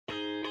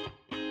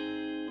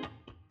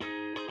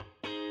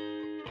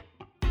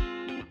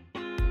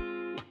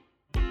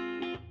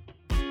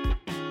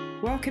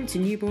Welcome to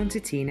Newborn to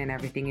Teen and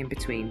Everything in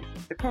Between,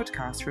 the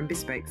podcast from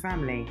Bespoke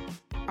Family.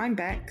 I'm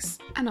Bex.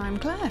 And I'm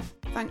Claire.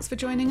 Thanks for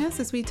joining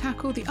us as we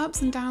tackle the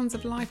ups and downs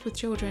of life with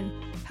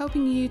children,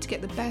 helping you to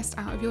get the best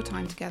out of your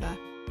time together.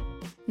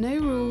 No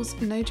rules,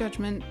 no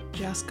judgment,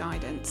 just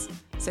guidance.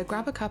 So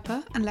grab a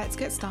cuppa and let's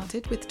get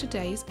started with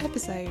today's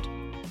episode.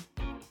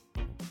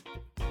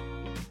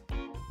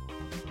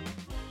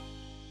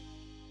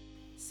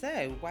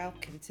 So,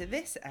 welcome to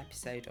this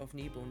episode of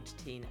Newborn to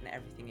Teen and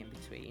Everything in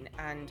Between,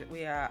 and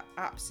we are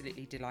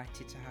absolutely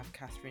delighted to have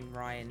Katherine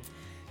Ryan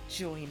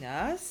join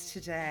us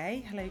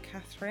today. Hello,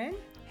 Katherine.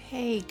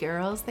 Hey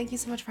girls, thank you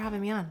so much for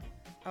having me on.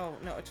 Oh,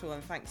 not at all,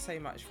 and thanks so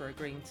much for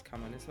agreeing to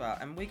come on as well.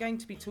 And we're going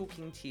to be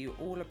talking to you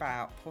all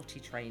about potty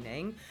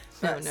training,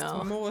 but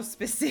more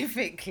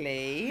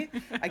specifically,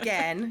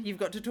 again, you've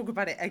got to talk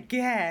about it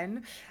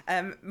again,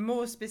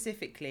 more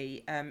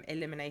specifically,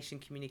 elimination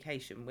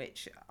communication,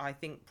 which I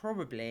think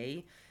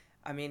probably,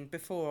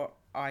 before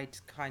I'd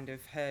kind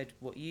of heard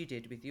what you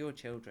did with your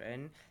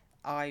children,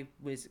 I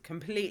was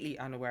completely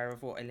unaware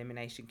of what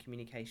elimination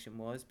communication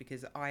was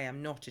because I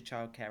am not a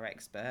childcare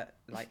expert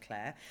like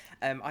Claire.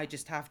 I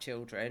just have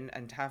children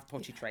and have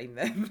potty trained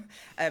them.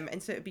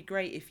 And so it'd be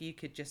great if you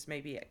could just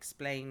maybe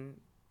explain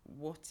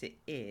what it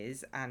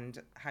is and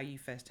how you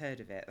first heard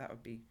of it. That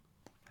would be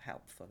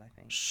helpful, I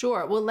think.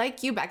 Sure. Well,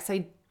 like you, Bex,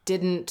 I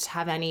didn't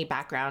have any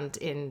background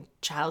in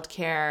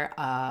childcare.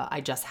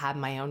 I just had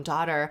my own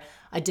daughter.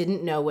 I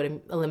didn't know what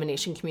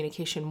elimination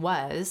communication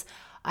was.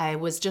 I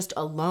was just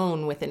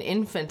alone with an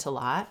infant a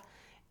lot,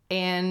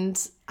 and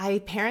I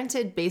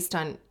parented based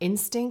on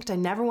instinct. I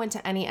never went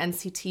to any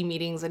NCT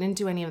meetings. I didn't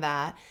do any of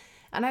that.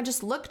 And I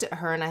just looked at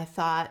her and I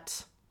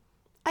thought,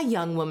 a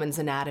young woman's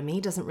anatomy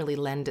doesn't really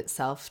lend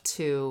itself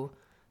to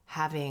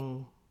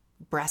having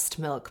breast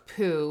milk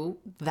poo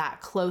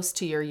that close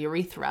to your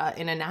urethra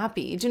in a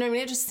nappy. Do you know what I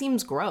mean? It just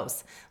seems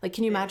gross. Like,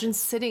 can you imagine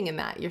sitting in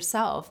that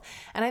yourself?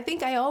 And I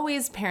think I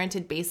always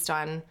parented based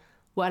on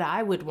what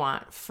I would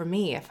want for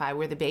me if I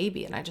were the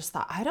baby. And I just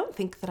thought, I don't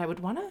think that I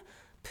would want to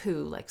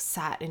poo like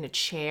sat in a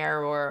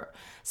chair or...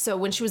 So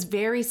when she was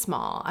very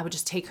small, I would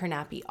just take her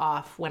nappy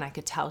off when I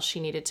could tell she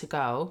needed to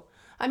go.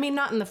 I mean,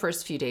 not in the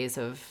first few days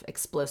of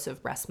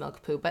explosive breast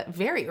milk poo, but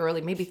very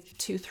early, maybe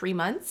 2-3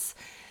 months.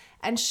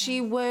 And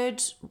she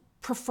would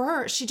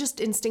prefer, she just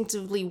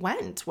instinctively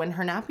went when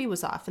her nappy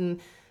was off. And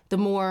the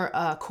more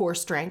core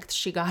strength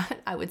she got,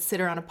 I would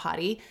sit her on a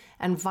potty.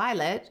 And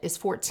Violet is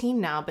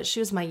 14 now, but she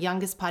was my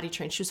youngest potty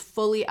trained. She was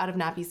fully out of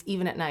nappies,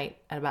 even at night,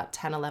 at about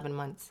 10, 11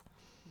 months.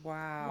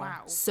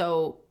 Wow.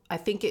 So I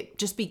think it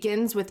just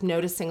begins with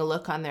noticing a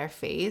look on their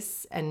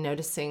face and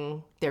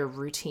noticing their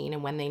routine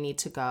and when they need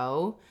to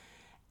go.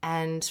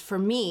 And for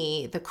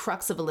me, the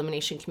crux of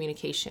elimination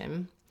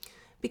communication,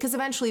 because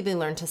eventually they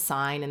learn to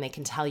sign and they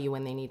can tell you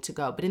when they need to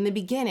go. But in the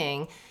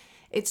beginning,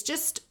 it's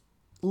just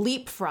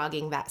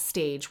leapfrogging that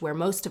stage where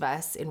most of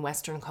us in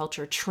Western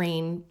culture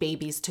train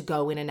babies to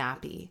go in a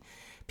nappy.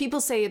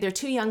 People say they're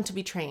too young to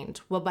be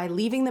trained. Well, by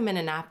leaving them in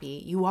a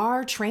nappy, you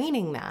are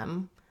training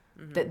them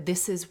that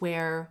this is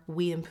where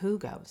wee and poo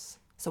goes.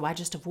 So I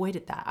just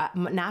avoided that.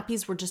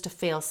 Nappies were just a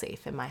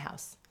fail-safe in my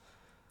house.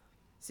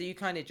 So you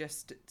kind of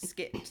just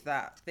skipped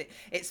that.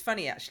 It's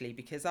funny, actually,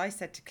 because I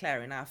said to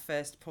Claire in our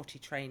first potty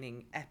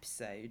training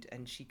episode,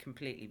 and she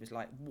completely was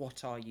like,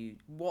 what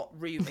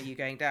route are you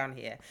going down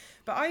here?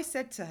 But I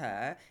said to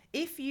her,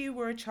 if you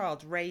were a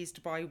child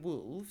raised by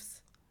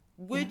wolves,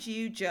 would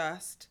you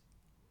just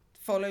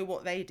follow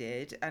what they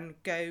did and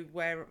go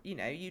where,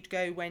 you'd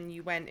go when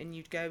you went and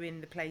you'd go in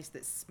the place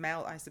that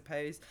smelled, I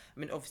suppose. I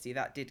mean, obviously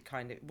that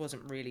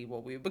wasn't really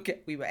what we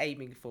were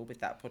aiming for with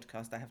that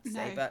podcast, I have to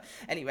say. But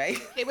anyway.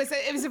 It was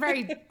a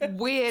very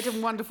weird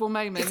and wonderful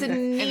moment. It's a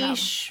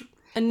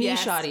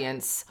niche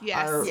audience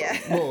are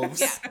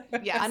wolves.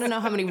 Yeah. I don't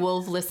know how many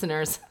wolf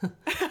listeners.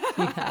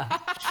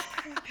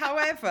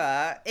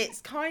 However,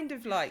 it's kind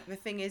of like, the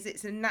thing is,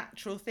 it's a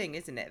natural thing,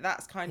 isn't it?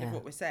 That's kind of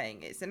what we're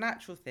saying. It's a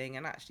natural thing,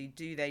 and actually,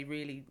 do they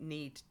really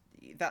need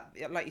that?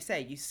 Like you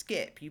say, you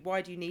skip.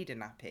 Why do you need a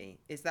nappy?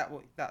 Is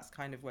that's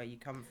kind of where you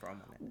come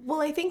from on it?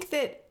 Well, I think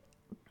that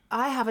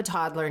I have a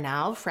toddler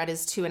now. Fred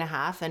is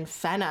 2.5, and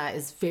Fenna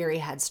is very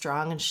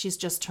headstrong, and she's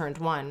just turned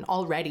 1.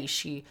 Already,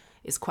 she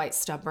is quite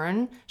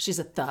stubborn. She's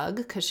a thug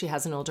because she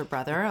has an older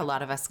brother. A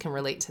lot of us can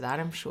relate to that,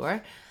 I'm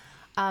sure.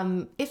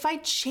 If I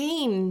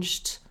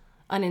changed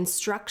an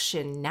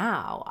instruction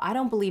now, I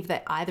don't believe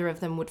that either of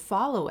them would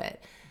follow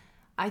it.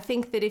 I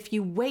think that if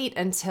you wait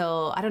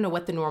until, I don't know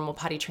what the normal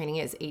potty training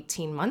is,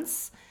 18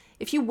 months.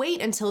 If you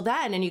wait until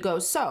then and you go,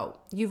 so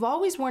you've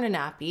always worn a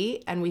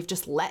nappy and we've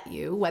just let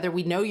you, whether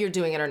we know you're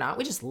doing it or not,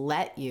 we just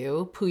let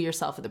you poo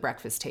yourself at the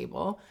breakfast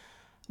table.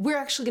 We're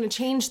actually going to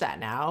change that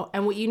now.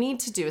 And what you need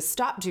to do is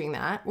stop doing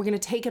that. We're going to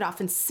take it off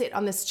and sit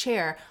on this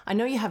chair. I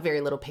know you have very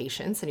little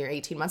patience and you're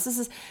 18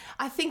 months.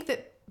 I think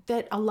that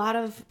a lot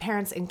of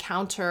parents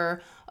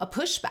encounter a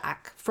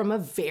pushback from a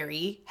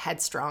very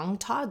headstrong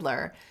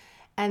toddler.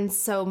 And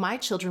so my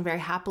children very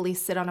happily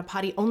sit on a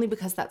potty only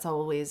because that's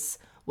always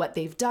what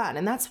they've done.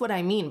 And that's what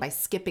I mean by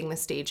skipping the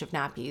stage of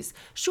nappies.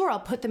 Sure, I'll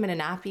put them in a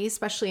nappy,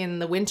 especially in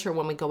the winter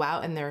when we go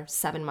out and they're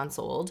 7 months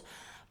old.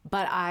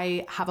 But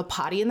I have a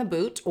potty in the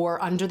boot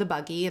or under the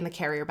buggy in the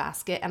carrier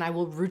basket, and I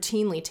will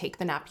routinely take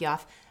the nappy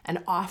off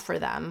and offer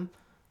them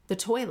the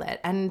toilet.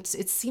 And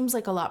it seems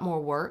like a lot more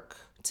work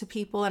to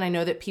people. And I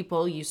know that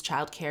people use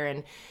childcare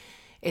and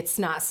it's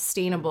not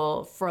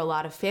sustainable for a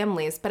lot of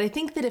families. But I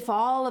think that if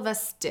all of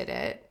us did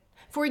it,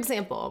 for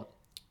example,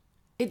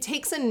 it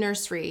takes a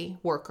nursery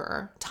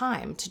worker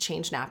time to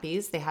change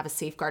nappies. They have a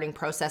safeguarding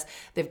process.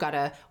 They've got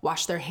to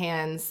wash their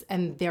hands,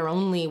 and they're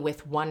only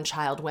with one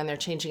child when they're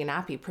changing a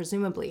nappy,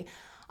 presumably.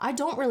 I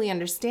don't really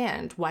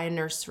understand why a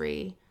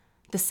nursery,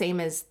 the same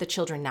as the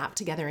children nap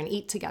together and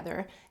eat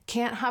together,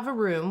 can't have a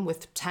room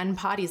with 10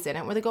 potties in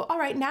it where they go, all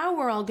right, now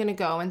we're all going to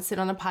go and sit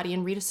on a potty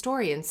and read a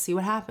story and see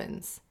what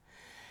happens.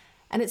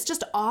 And it's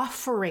just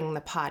offering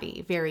the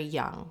potty very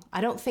young.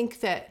 I don't think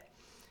that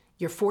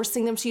you're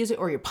forcing them to use it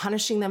or you're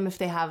punishing them if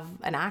they have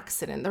an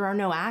accident. There are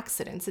no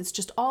accidents. It's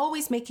just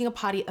always making a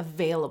potty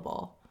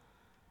available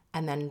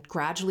and then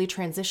gradually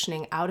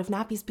transitioning out of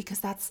nappies, because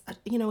that's,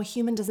 a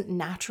human doesn't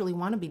naturally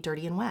want to be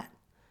dirty and wet.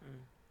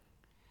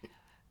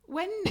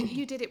 When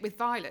you did it with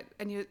Violet,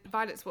 and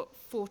Violet's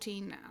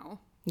 14 now?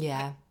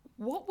 Yeah.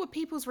 What were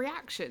people's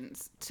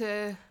reactions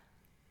to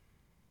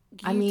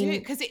you do it?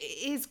 Because it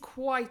is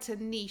quite a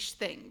niche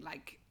thing.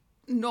 Like,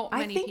 not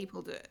many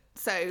people do it.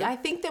 So I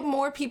think that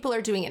more people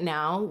are doing it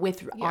now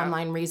with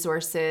online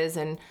resources,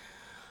 and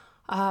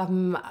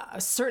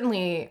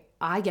certainly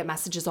I get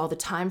messages all the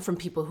time from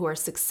people who are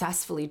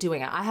successfully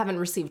doing it. I haven't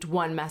received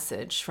one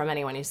message from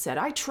anyone who said,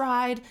 I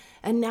tried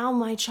and now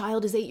my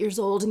child is 8 years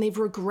old and they've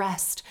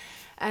regressed.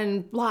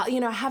 And blah,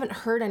 I haven't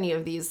heard any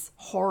of these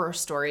horror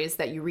stories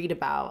that you read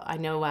about. I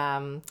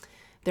know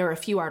there are a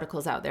few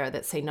articles out there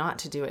that say not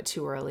to do it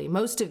too early.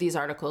 Most of these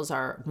articles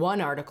are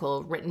one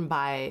article written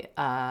by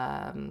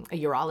a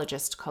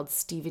urologist called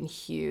Stephen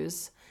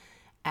Hughes.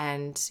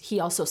 And he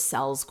also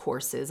sells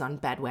courses on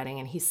bedwetting,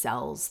 and he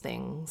sells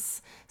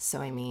things.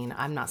 So,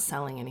 I'm not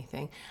selling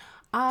anything.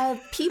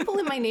 People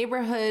in my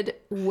neighborhood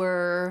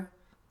were,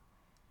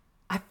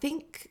 I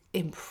think,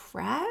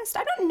 impressed.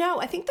 I don't know.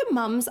 I think the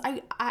mums,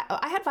 I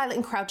had Violet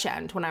in Crouch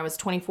End when I was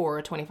 24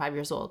 or 25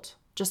 years old.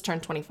 Just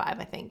turned 25,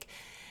 I think.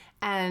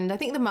 And I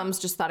think the mums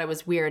just thought I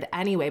was weird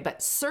anyway,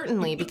 but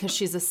certainly because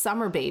she's a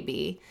summer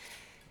baby,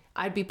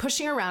 I'd be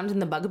pushing her around in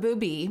the Bugaboo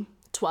Bee,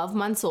 12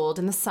 months old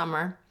in the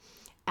summer.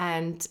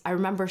 And I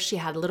remember she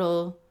had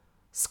little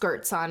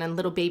skirts on and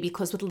little baby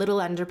clothes with little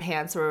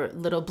underpants or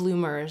little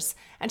bloomers.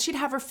 And she'd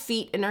have her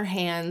feet in her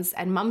hands,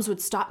 and mums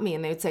would stop me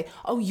and they would say,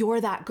 oh,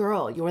 you're that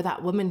girl. You're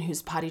that woman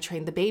who's potty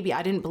trained the baby.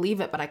 I didn't believe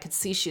it, but I could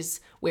see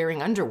she's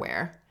wearing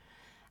underwear.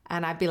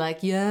 And I'd be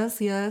like,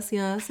 yes,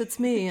 it's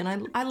me.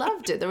 And I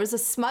loved it. There was a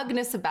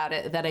smugness about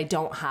it that I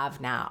don't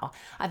have now.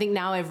 I think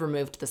now I've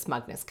removed the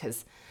smugness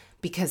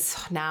because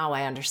now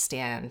I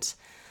understand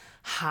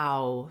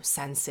how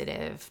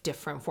sensitive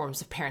different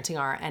forms of parenting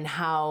are and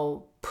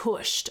how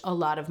pushed a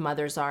lot of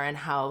mothers are and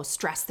how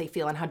stressed they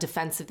feel and how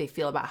defensive they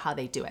feel about how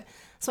they do it.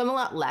 So I'm a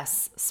lot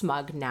less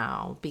smug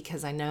now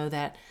because I know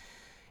that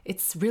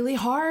it's really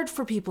hard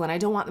for people and I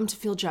don't want them to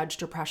feel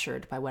judged or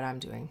pressured by what I'm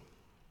doing.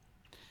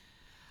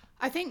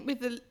 I think with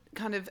the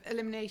kind of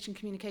elimination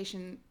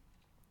communication,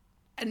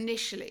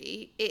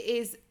 initially, it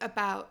is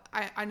about,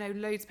 I know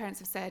loads of parents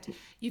have said,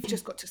 you've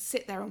just got to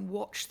sit there and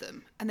watch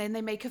them. And then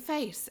they make a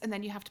face and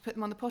then you have to put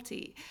them on the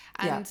potty.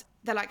 And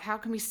they're like, how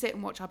can we sit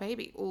and watch our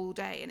baby all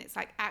day? And it's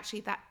like,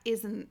 actually, that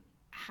isn't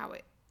how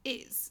it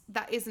is.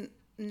 That isn't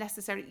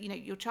necessarily,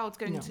 your child's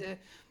going to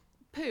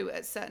poo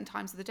at certain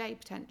times of the day,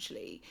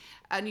 potentially.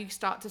 And you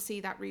start to see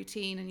that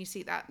routine and you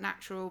see that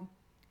natural.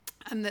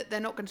 And that they're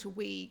not going to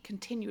wee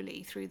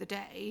continually through the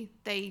day.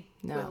 They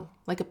will.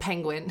 Like a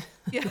penguin.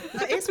 Yeah,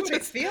 that is what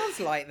it feels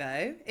like,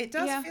 though. It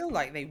does feel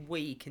like they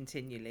wee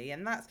continually.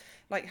 And that's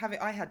like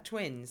I had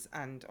twins,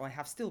 and I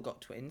have still got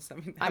twins.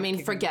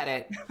 Forget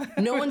it.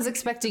 No one's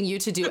expecting you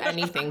to do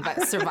anything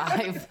but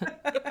survive.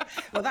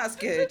 Well, that's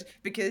good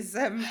because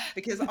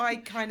I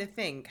kind of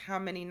think how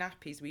many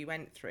nappies we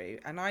went through,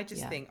 and I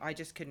just think I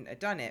just couldn't have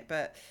done it.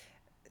 But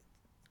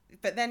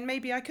then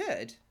maybe I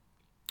could.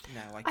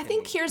 No, I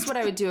think here's what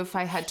I would do if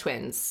I had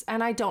twins.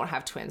 And I don't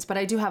have twins, but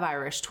I do have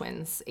Irish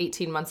twins,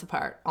 18 months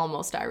apart,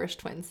 almost Irish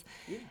twins.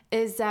 Yeah.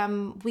 Is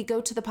we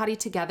go to the potty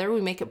together. We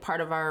make it part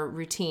of our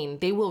routine.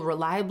 They will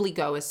reliably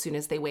go as soon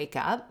as they wake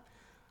up.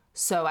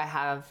 So I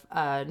have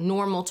a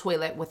normal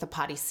toilet with a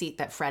potty seat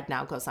that Fred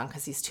now goes on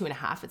because he's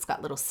 2.5. It's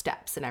got little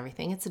steps and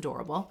everything. It's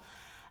adorable.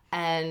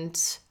 And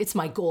it's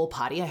my goal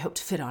potty. I hope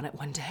to fit on it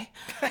one day.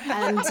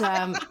 And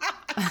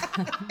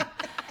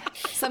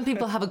some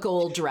people have a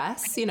gold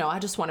dress. I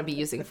just want to be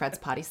using Fred's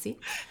potty seat.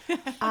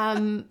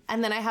 And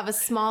then I have a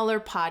smaller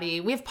potty.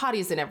 We have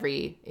potties in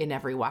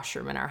every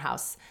washroom in our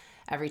house,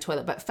 every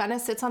toilet. But Fenna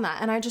sits on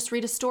that, and I just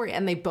read a story.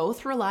 And they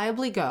both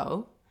reliably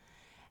go.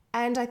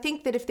 And I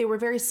think that if they were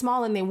very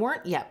small and they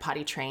weren't yet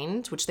potty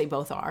trained, which they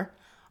both are,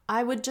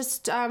 I would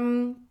just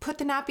put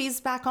the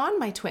nappies back on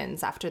my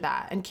twins after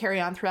that and carry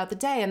on throughout the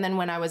day. And then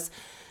when I was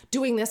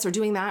doing this or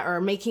doing that or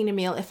making a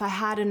meal, if I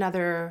had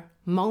another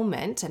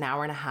moment, an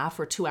hour and a half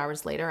or 2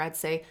 hours later, I'd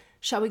say,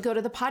 shall we go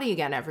to the potty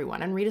again,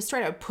 everyone, and read a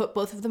story? I would put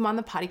both of them on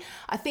the potty.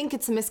 I think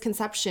it's a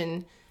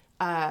misconception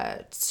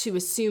to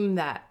assume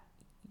that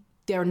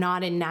they're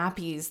not in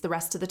nappies the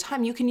rest of the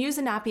time. You can use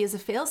a nappy as a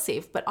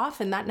fail-safe, but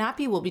often that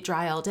nappy will be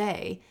dry all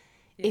day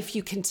if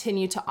you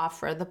continue to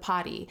offer the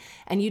potty.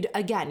 And you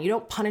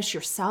don't punish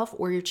yourself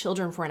or your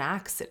children for an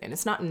accident.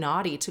 It's not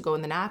naughty to go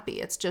in the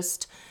nappy. It's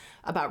just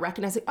about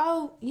recognizing,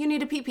 oh, you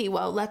need a pee-pee.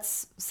 Well,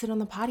 let's sit on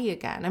the potty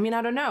again. I mean,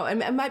 I don't know.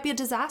 It might be a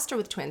disaster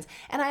with twins.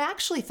 And I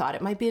actually thought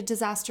it might be a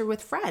disaster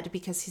with Fred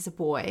because he's a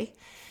boy.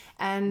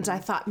 And I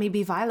thought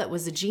maybe Violet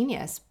was a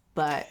genius,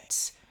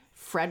 but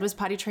Fred was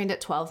potty trained at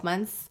 12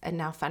 months and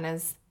now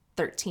Fenna's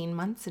 13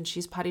 months and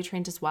she's potty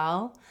trained as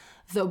well.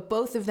 Though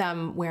both of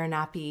them wear a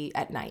nappy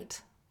at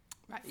night.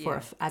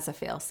 Right. As a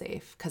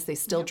fail-safe because they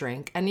still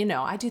drink. And,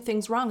 I do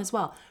things wrong as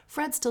well.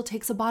 Fred still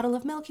takes a bottle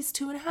of milk. He's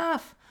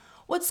 2.5.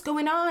 What's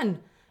going on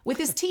with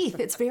his teeth?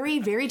 It's very,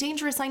 very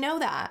dangerous. I know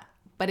that.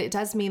 But it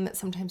does mean that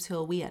sometimes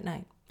he'll wee at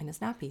night in his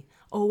nappy.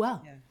 Oh,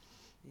 well. Yeah.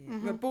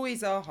 Mm-hmm. But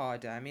boys are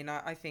harder. I mean,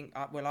 I think,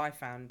 I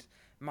found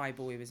my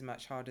boy was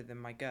much harder than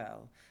my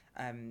girl.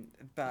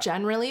 But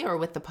generally or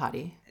with the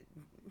potty?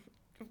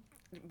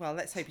 Well,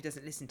 let's hope he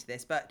doesn't listen to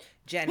this, but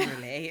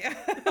generally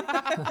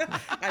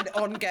and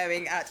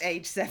ongoing at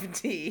age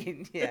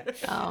 17. Yeah.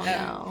 Oh,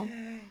 no.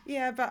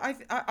 Yeah, but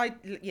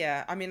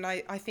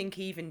I think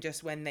even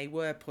just when they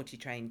were potty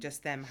trained,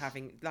 just them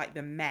having like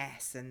the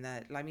mess and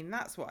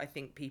that's what I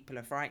think people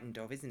are frightened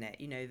of, isn't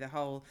it? The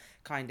whole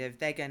kind of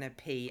they're going to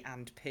pee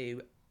and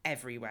poo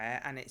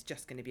everywhere and it's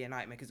just going to be a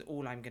nightmare because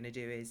all I'm going to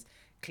do is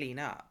clean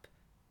up.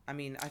 I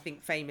mean, I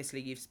think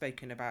famously you've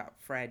spoken about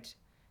Fred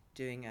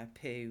doing a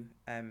poo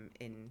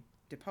in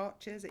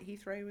departures at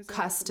Heathrow, was it?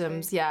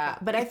 Customs, yeah.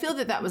 But I feel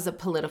that was a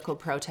political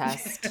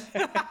protest.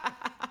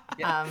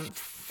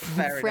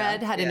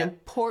 Fred had an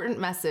important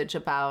message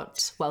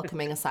about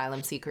welcoming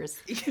asylum seekers.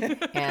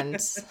 And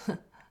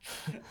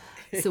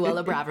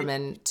Suella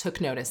Braverman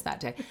took notice that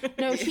day.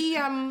 No,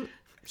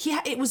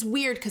 it was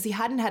weird because he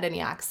hadn't had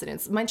any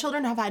accidents. My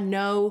children have had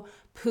no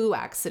poo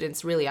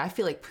accidents, really. I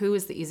feel like poo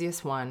is the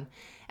easiest one.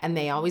 And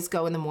they always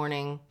go in the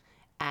morning.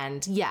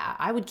 And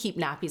I would keep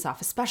nappies off,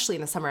 especially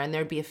in the summer, and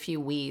there'd be a few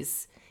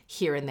wheeze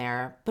here and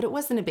there, but it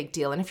wasn't a big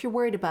deal. And if you're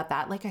worried about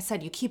that, like I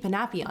said, you keep a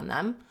nappy on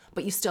them,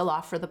 but you still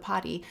offer the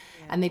potty,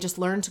 and they just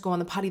learn to go on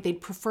the potty.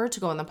 They'd prefer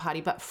to go on the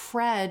potty, but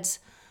Fred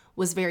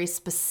was very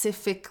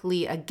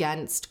specifically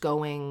against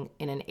going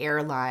in an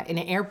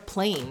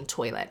airplane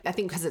toilet. I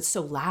think because it's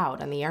so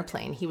loud on the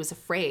airplane, he was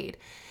afraid.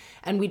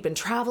 And we'd been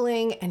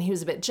traveling, and he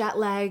was a bit jet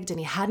lagged, and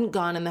he hadn't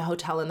gone in the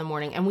hotel in the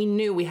morning, and we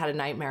knew we had a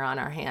nightmare on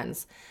our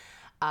hands.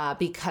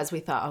 Because we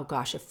thought, oh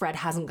gosh, if Fred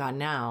hasn't gone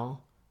now,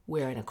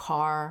 we're in a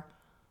car,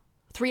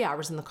 3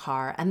 hours in the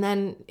car, and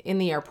then in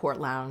the airport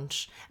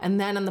lounge, and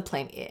then on the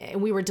plane.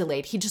 And we were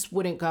delayed. He just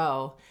wouldn't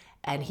go.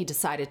 And he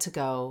decided to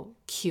go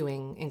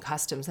queuing in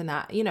customs. And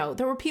that,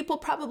 there were people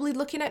probably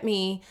looking at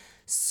me,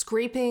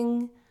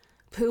 scraping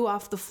poo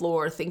off the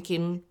floor,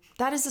 thinking,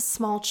 that is a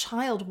small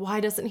child. Why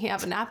doesn't he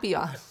have a nappy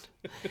on?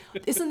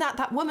 Isn't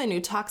that woman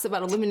who talks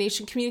about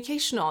elimination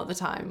communication all the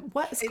time?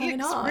 What is going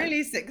on? It's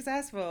really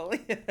successful.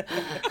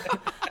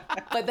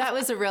 But that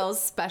was a real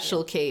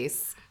special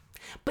case.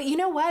 But you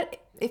know what?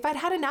 If I'd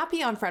had a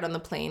nappy on Fred on the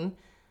plane,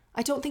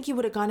 I don't think he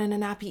would have gone in a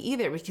nappy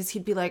either because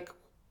he'd be like,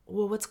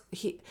 well,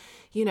 we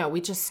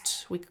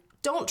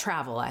don't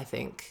travel, I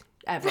think,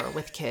 ever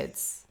with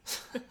kids.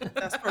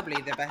 That's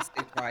probably the best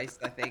advice,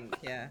 I think,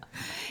 yeah.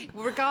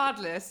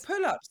 Regardless.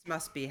 Pull-ups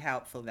must be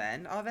helpful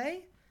then, are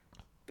they?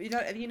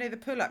 The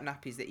pull-up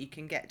nappies that you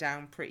can get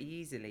down pretty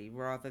easily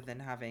rather than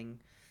having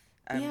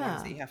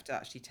ones that you have to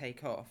actually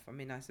take off. I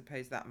mean, I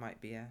suppose that might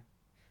be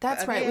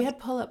That's right. We had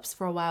pull-ups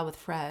for a while with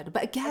Fred.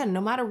 But again,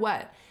 no matter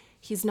what,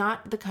 he's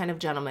not the kind of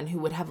gentleman who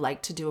would have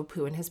liked to do a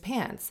poo in his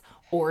pants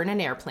or in an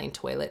airplane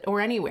toilet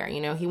or anywhere.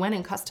 He went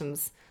in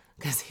customs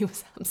because he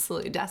was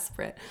absolutely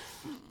desperate.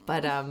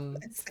 But,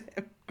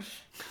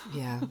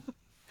 yeah.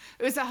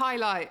 It was a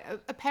highlight,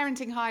 a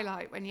parenting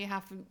highlight when you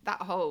have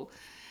that whole...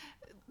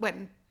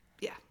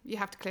 you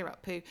have to clear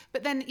up poo.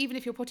 But then even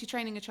if you're potty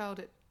training a child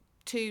at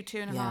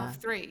 2.5,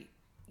 3,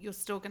 you're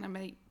still going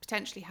to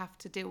potentially have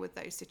to deal with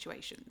those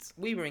situations.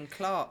 We were in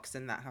Clark's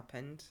and that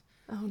happened.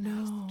 Oh,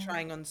 no.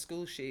 Trying on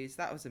school shoes.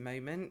 That was a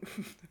moment.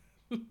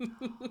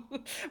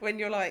 When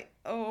you're like,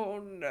 oh,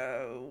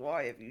 no,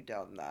 why have you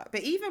done that?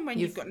 But even when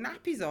you've got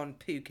nappies on,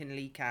 poo can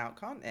leak out,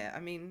 can't it?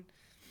 I mean,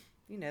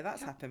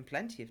 that's happened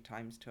plenty of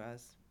times to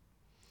us.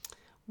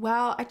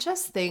 Well, I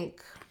just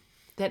think...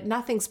 that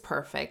nothing's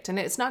perfect and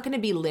it's not going to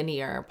be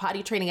linear.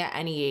 Potty training at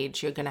any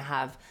age, you're going to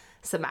have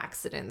some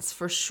accidents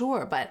for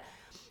sure. But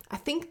I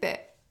think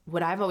that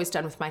what I've always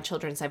done with my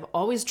children is I've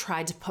always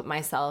tried to put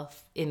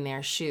myself in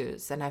their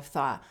shoes. And I've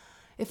thought,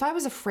 if I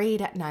was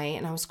afraid at night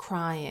and I was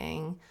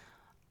crying,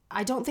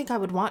 I don't think I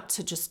would want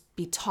to just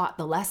be taught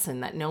the lesson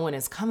that no one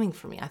is coming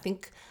for me. I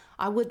think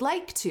I would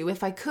like to,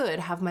 if I could,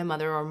 have my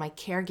mother or my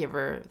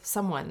caregiver,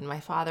 someone, my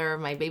father,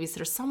 my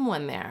babysitter,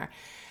 someone there.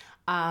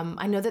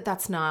 I know that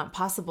that's not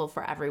possible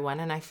for everyone.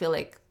 And I feel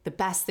like the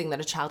best thing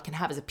that a child can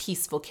have is a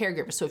peaceful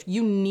caregiver. So if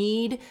you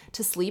need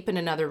to sleep in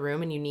another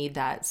room and you need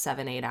that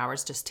 7-8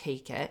 hours, just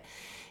take it.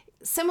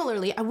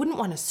 Similarly, I wouldn't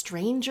want a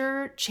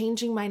stranger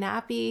changing my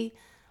nappy.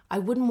 I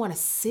wouldn't want to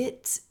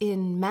sit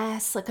in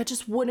mess. Like, I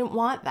just wouldn't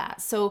want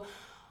that. So,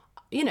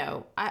 you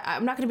know,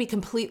 I'm not going to be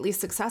completely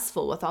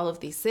successful with all of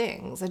these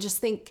things. I just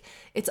think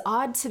it's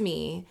odd to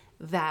me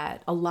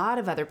that a lot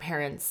of other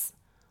parents,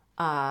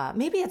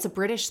 maybe it's a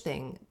British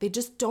thing, they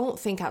just don't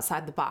think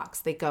outside the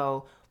box. They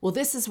go, well,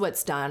 this is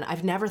what's done.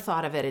 I've never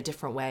thought of it a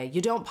different way.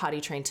 You don't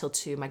potty train till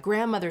 2. My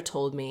grandmother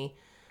told me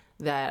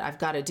that I've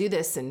got to do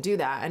this and do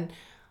that. And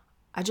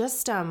I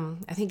just, I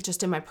think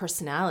just in my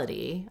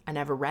personality, I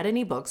never read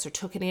any books or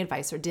took any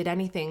advice or did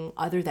anything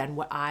other than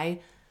what I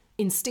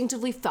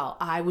instinctively felt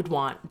I would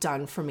want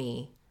done for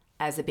me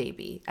as a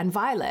baby. And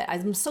Violet,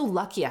 I'm so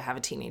lucky I have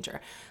a teenager,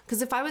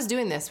 because if I was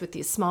doing this with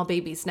these small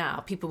babies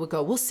now, people would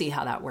go, we'll see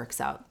how that works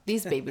out.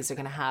 These babies are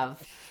going to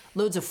have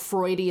loads of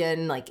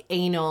Freudian, like,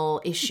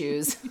 anal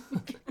issues.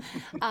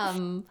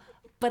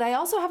 But I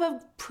also have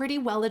a pretty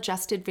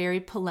well-adjusted,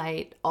 very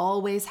polite,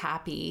 always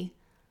happy,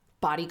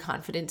 body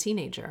confident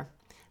teenager.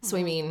 So,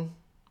 I mean,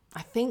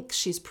 I think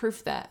she's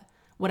proof that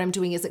what I'm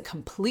doing isn't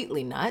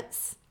completely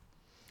nuts.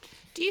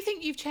 Do you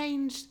think you've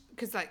changed?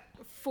 Because, like,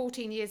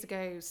 14 years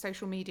ago,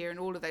 social media and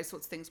all of those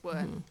sorts of things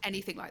weren't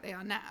anything like they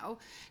are now.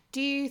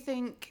 Do you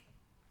think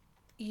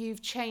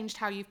you've changed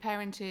how you've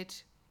parented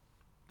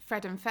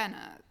Fred and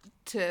Fenna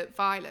to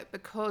Violet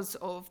because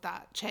of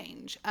that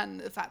change and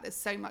the fact there's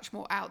so much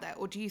more out there?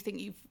 Or do you think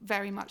you've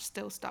very much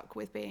still stuck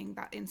with being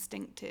that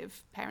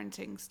instinctive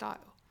parenting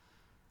style?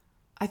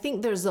 I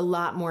think there's a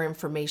lot more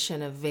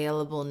information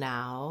available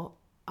now.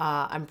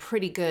 I'm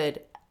pretty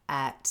good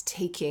at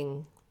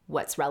taking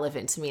what's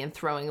relevant to me and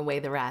throwing away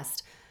the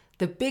rest.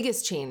 The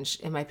biggest change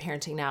in my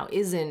parenting now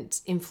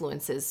isn't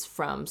influences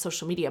from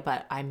social media,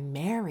 but I'm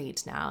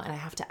married now and I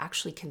have to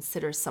actually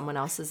consider someone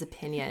else's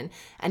opinion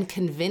and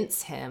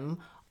convince him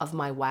of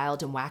my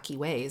wild and wacky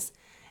ways.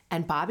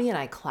 And Bobby and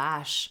I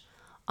clash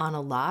on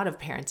a lot of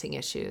parenting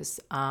issues.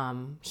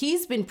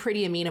 He's been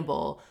pretty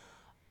amenable.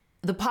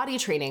 The potty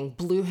training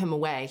blew him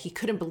away. He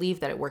couldn't believe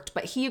that it worked,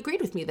 but he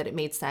agreed with me that it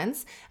made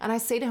sense. And I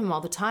say to him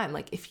all the time,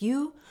 like, if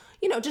you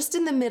know, just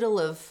in the middle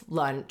of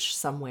lunch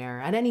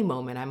somewhere, at any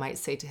moment, I might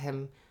say to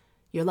him,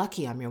 you're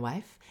lucky I'm your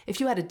wife. If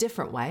you had a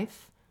different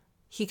wife,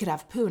 he could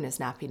have poo in his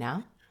nappy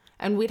now.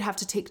 And we'd have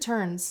to take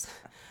turns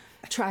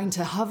trying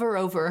to hover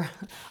over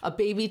a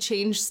baby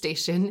change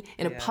station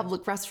in a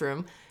public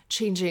restroom,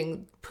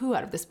 changing poo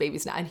out of this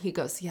baby's nappy. And he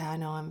goes, yeah, I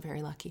know, I'm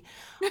very lucky.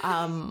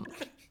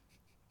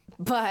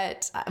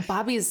 But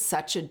Bobby is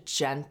such a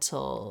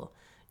gentle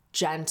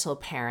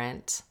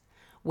parent,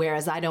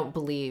 whereas I don't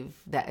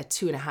believe that a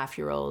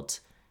 2.5-year-old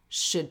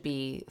should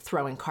be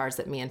throwing cars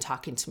at me and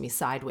talking to me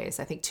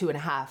sideways. I think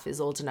 2.5 is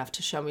old enough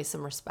to show me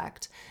some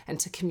respect and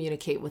to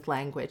communicate with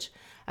language.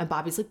 And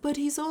Bobby's like, but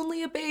he's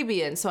only a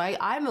baby. And so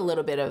I'm a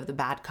little bit of the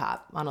bad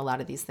cop on a lot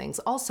of these things.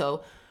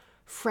 Also,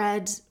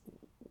 Fred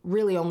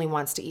really only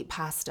wants to eat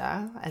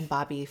pasta, and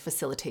Bobby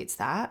facilitates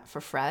that for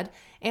Fred.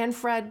 And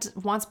Fred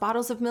wants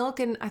bottles of milk,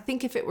 and I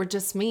think if it were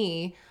just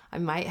me, I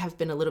might have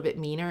been a little bit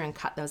meaner and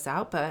cut those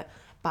out, but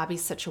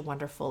Bobby's such a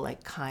wonderful,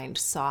 like, kind,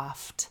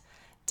 soft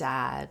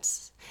dad.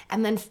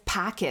 And then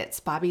packets.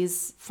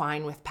 Bobby's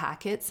fine with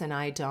packets, and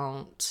I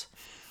don't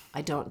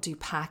do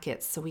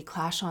packets, so we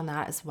clash on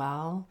that as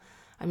well.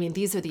 I mean,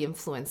 these are the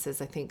influences,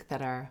 I think,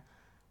 that are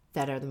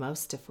the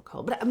most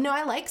difficult. But no,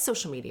 I like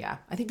social media.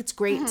 I think it's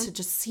great to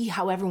just see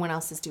how everyone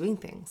else is doing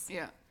things.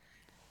 Yeah.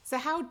 So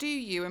how do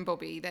you and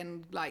Bobby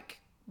then, like,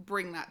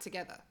 bring that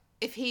together?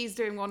 If he's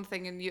doing one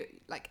thing and you,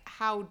 like,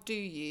 how do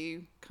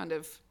you kind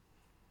of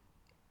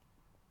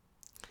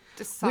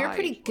decide? We're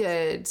pretty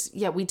good.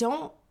 Yeah, we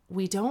don't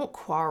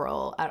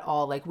quarrel at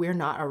all. Like, we're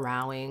not a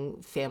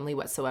rowing family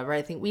whatsoever.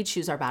 I think we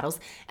choose our battles.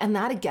 And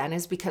that, again,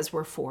 is because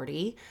we're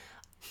 40.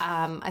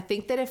 I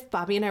think that if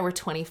Bobby and I were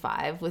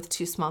 25 with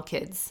 2 small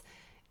kids,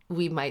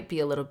 we might be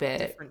a little bit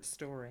different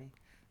story.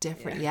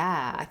 Different,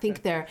 yeah. I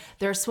think there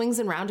are swings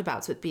and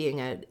roundabouts with being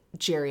a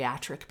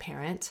geriatric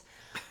parent.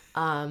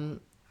 I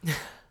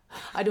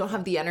don't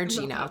have the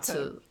energy now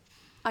to.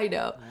 I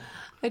know,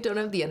 I don't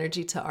have the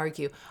energy to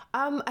argue.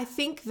 I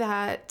think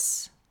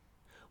that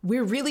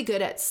we're really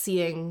good at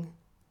seeing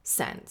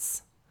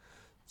sense.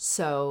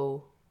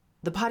 So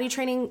the potty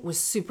training was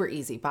super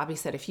easy. Bobby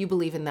said, if you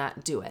believe in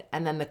that, do it.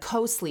 And then the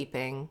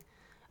co-sleeping,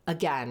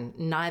 again,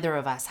 neither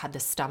of us had the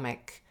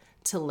stomach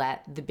to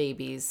let the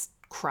babies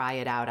cry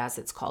it out, as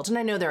it's called. And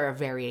I know there are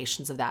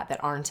variations of that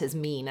aren't as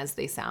mean as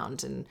they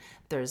sound. And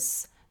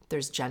there's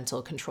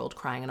gentle, controlled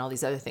crying and all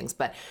these other things.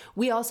 But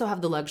we also have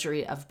the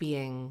luxury of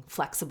being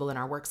flexible in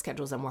our work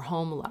schedules, and we're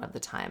home a lot of the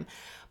time.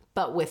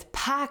 But with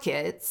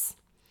packets,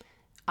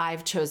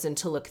 I've chosen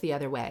to look the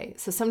other way.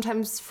 So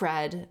sometimes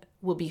Fred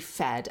will be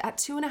fed at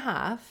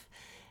 2.5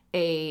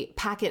 a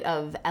packet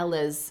of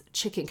Ella's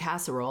chicken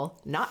casserole,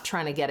 not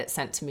trying to get it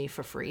sent to me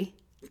for free.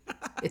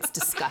 It's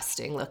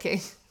disgusting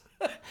looking.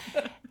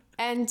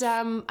 And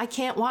I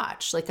can't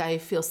watch. Like, I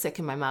feel sick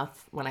in my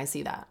mouth when I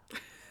see that.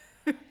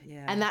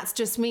 Yeah. And that's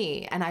just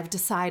me. And I've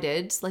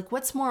decided, like,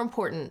 what's more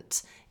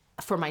important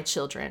for my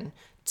children?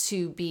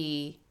 To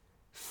be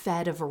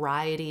fed a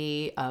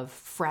variety of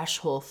fresh,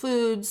 whole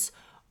foods,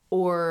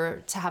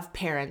 or to have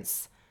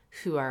parents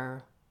who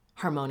are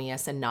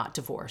harmonious and not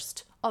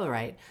divorced. All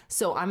right.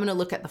 So I'm going to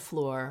look at the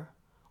floor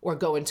or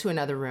go into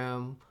another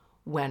room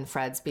when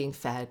Fred's being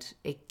fed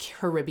a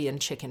Caribbean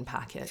chicken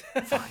packet.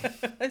 Fine.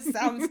 It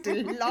sounds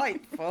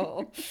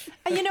delightful.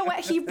 And you know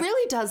what? He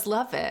really does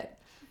love it.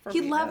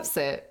 Probably he loves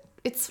it.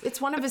 It's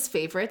one of his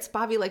favorites.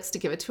 Bobby likes to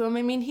give it to him.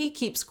 I mean, he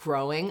keeps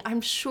growing.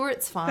 I'm sure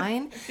it's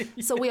fine. Yeah.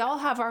 So we all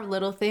have our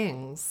little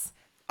things.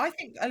 I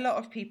think a lot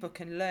of people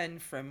can learn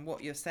from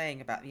what you're saying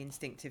about the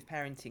instinctive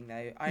parenting,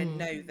 though. I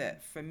know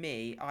that for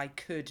me, I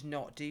could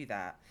not do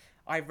that.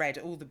 I read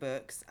all the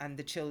books and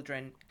the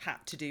children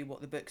had to do what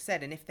the book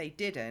said. And if they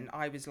didn't,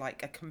 I was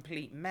like a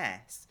complete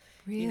mess.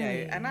 Really? You know,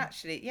 and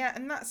actually, yeah,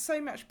 and that's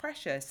so much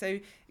pressure. So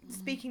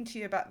speaking to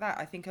you about that,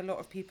 I think a lot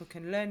of people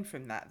can learn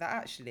from that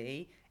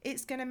actually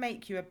it's going to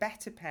make you a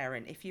better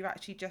parent if you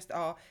actually just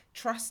are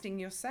trusting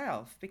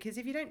yourself. Because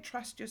if you don't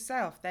trust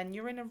yourself, then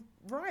you're in a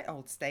right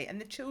old state and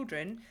the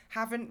children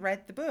haven't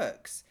read the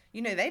books.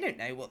 You know, they don't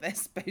know what they're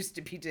supposed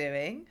to be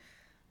doing.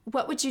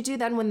 What would you do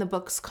then when the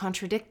books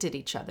contradicted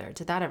each other?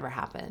 Did that ever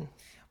happen?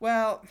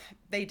 Well,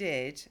 they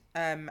did.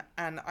 And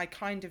I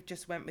kind of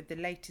just went with the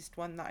latest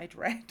one that I'd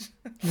read.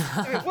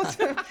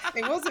 So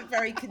it wasn't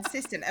very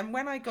consistent. And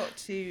when I got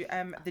to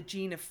the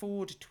Gina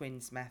Ford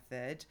twins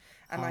method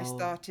and I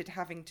started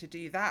having to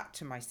do that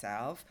to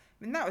myself,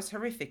 I mean, that was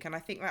horrific. And I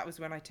think that was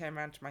when I turned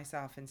around to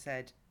myself and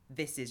said,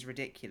 this is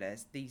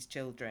ridiculous. These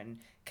children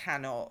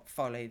cannot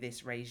follow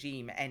this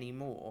regime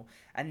anymore.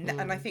 And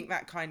I think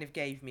that kind of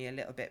gave me a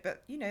little bit.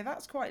 But, you know,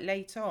 that's quite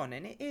late on.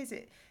 And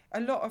a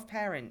lot of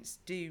parents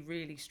do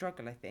really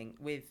struggle, I think,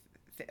 with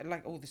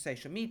like all the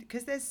social media,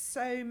 because there's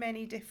so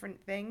many different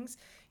things.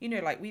 You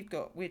know, like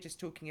we're just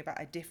talking about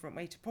a different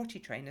way to potty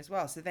train as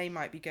well. So they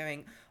might be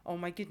going, oh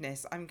my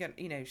goodness, I'm going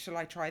to, you know, shall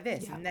I try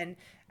this? Yeah.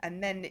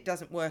 And then it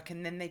doesn't work.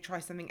 And then they try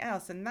something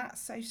else. And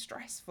that's so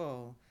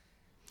stressful.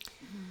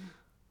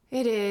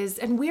 It is.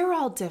 And we're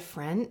all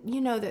different. You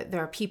know that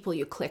there are people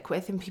you click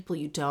with and people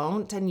you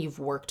don't. And you've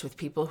worked with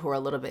people who are a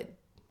little bit,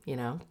 you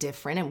know,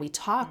 different. And we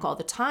talk all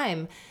the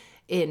time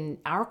in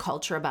our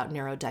culture about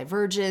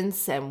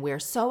neurodivergence, and we're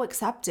so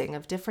accepting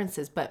of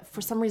differences. But for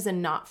some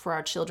reason, not for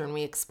our children.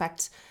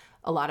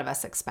 A lot of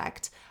us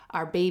expect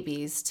our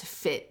babies to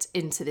fit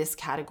into this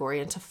category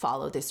and to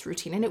follow this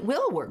routine. And it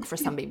will work for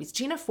some babies.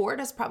 Gina Ford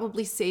has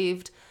probably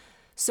saved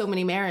so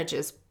many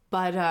marriages,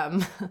 but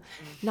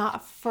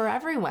not for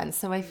everyone.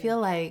 So I feel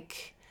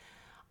like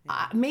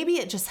maybe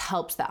it just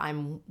helps that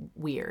I'm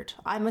weird.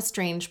 I'm a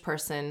strange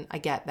person. I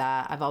get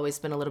that. I've always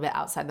been a little bit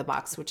outside the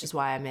box, which is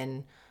why I'm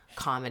in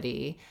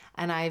comedy.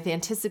 And I've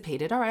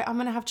anticipated, all right, I'm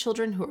going to have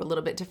children who are a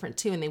little bit different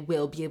too, and they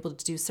will be able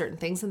to do certain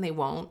things and they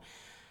won't.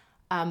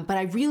 But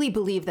I really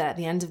believe that at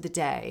the end of the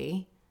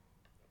day,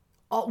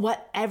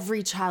 what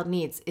every child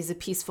needs is a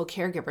peaceful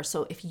caregiver.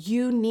 So if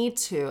you need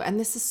to, and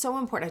this is so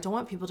important, I don't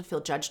want people to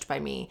feel judged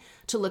by me,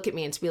 to look at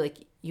me and to be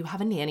like, you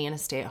have a nanny and a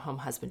stay-at-home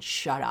husband,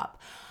 shut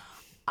up.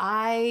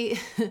 I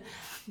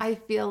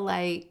feel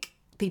like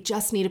they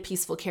just need a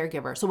peaceful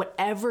caregiver. So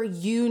whatever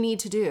you need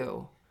to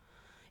do,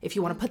 if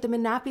you want to put them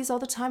in nappies all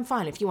the time,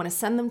 fine. If you want to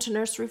send them to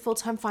nursery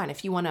full-time, fine.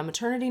 If you want a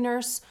maternity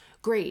nurse,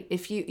 great.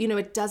 If you know,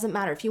 it doesn't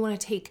matter. If you want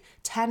to take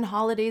 10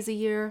 holidays a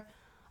year,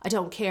 I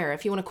don't care.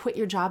 If you want to quit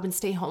your job and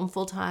stay home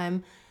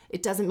full-time,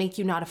 it doesn't make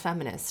you not a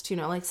feminist. You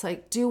know, like, it's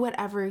like, do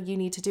whatever you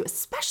need to do,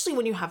 especially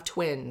when you have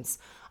twins.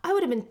 I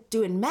would have been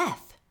doing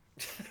meth.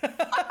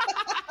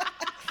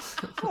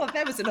 Well,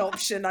 there was an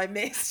option I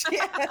missed.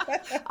 Yeah.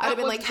 I'd have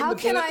been like, how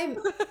can I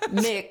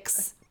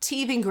mix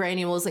teething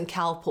granules and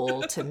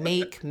Calpol to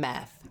make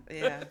meth?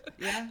 Yeah.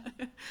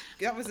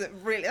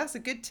 That's a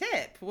good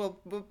tip. We'll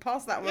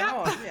pass that one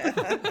on.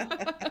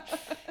 Yeah.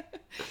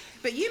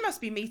 But you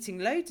must be meeting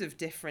loads of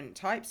different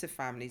types of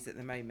families at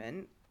the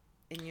moment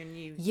in your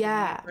new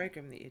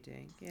program that you're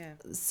doing. Yeah.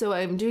 So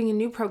I'm doing a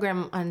new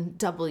program on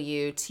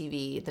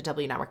WTV, the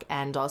W Network,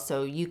 and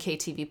also UK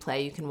TV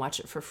Play. You can watch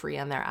it for free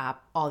on their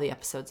app. All the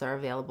episodes are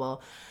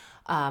available.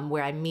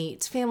 Where I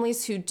meet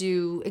families who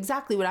do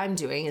exactly what I'm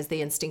doing, is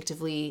they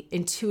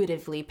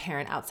intuitively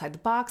parent outside the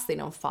box. They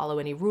don't follow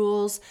any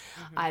rules.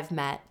 Mm-hmm. I've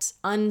met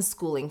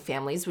unschooling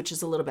families, which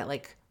is a little bit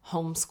like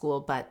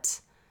homeschool,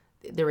 but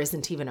there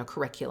isn't even a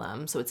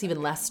curriculum. So it's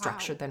even less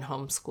structured than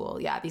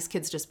homeschool. Yeah, these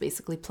kids just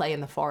basically play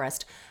in the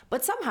forest,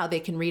 but somehow they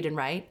can read and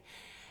write.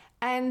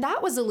 And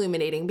that was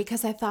illuminating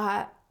because I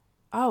thought,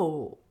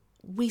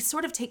 we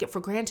sort of take it for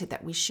granted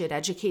that we should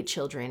educate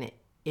children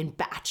in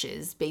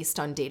batches based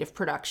on date of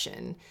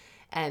production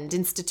and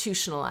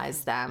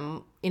institutionalize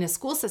them in a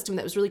school system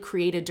that was really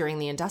created during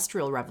the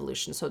Industrial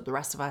Revolution so the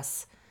rest of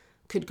us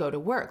could go to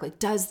work. Like,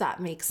 does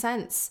that make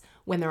sense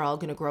when they're all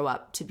going to grow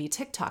up to be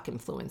TikTok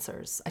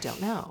influencers? I don't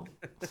know.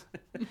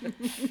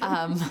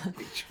 And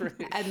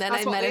then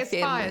That's I met a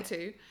family. Aspire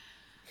to.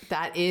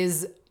 That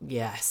is,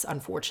 yes,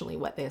 unfortunately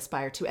what they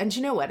aspire to. And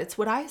you know what? It's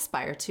what I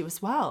aspire to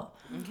as well.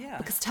 Yeah.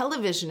 Because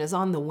television is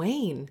on the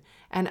wane.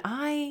 And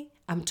I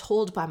am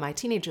told by my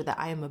teenager that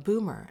I am a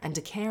boomer and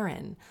a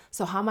Karen.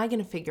 So how am I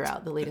going to figure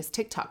out the latest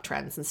TikTok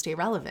trends and stay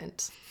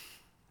relevant?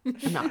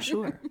 I'm not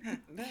sure.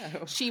 No.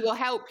 She will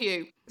help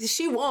you.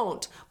 She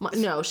won't.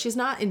 No, she's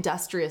not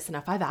industrious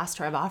enough. I've asked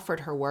her, I've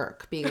offered her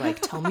work, being like,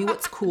 tell me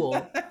what's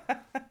cool.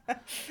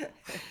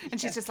 And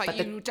she's just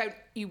like,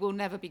 you will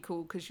never be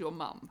cool because you're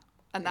mum.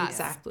 And that's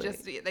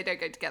just, they don't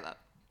go together.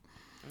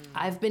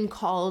 I've been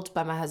called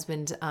by my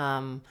husband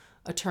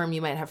a term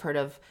you might have heard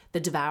of,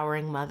 the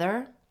devouring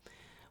mother,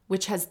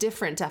 which has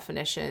different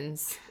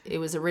definitions. It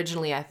was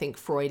originally, I think,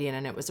 Freudian,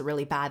 and it was a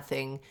really bad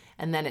thing.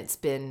 And then it's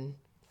been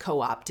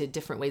co-opted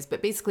different ways.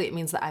 But basically it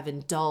means that I've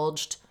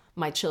indulged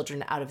my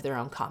children out of their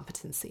own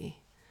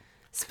competency,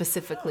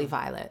 specifically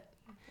Violet,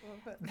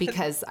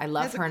 because I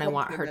love her and I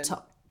want her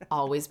to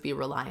always be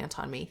reliant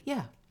on me.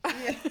 Yeah.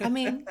 I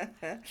mean,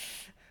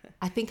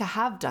 I think I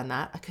have done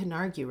that. I couldn't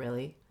argue,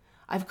 really.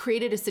 I've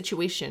created a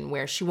situation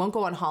where she won't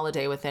go on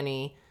holiday with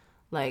any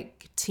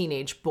like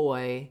teenage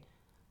boy,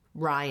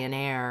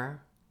 Ryanair,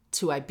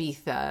 to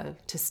Ibiza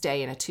to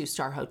stay in a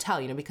 2-star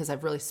hotel, because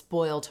I've really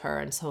spoiled her.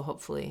 And so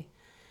hopefully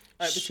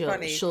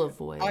she'll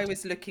avoid. I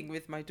was looking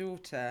with my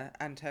daughter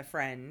and her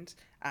friend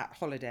at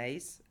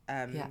holidays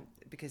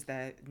because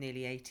they're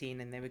nearly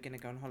 18 and they were going to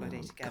go on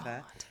holiday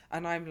together. God.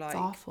 And I'm like... It's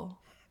awful.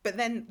 But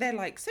then they're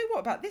like, so what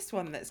about this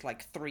one that's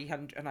like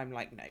 300? And I'm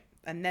like, no.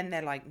 And then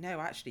they're like,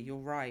 no, actually, you're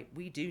right.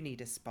 We do need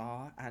a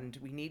spa and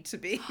we need to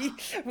be,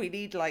 we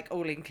need like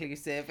all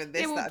inclusive and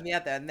this, that and the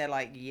other. And they're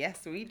like, yes,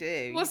 we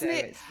do. Wasn't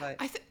it? It's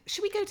like...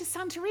 should we go to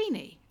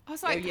Santorini? I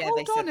was like,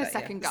 hold on a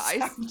second,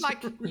 guys.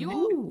 Like,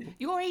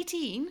 you're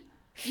 18.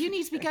 You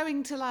need to be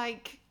going to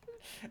like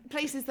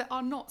places that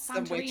are not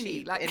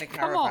Santorini. Like, in a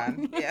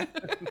caravan. Come on. Yeah.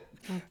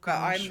 But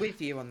I'm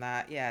with you on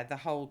that. Yeah. The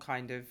whole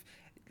kind of,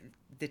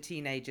 the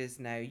teenagers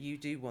know you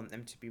do want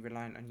them to be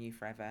reliant on you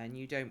forever and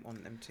you don't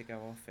want them to go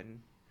off and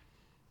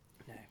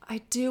no. I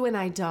do and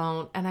I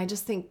don't. And I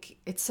just think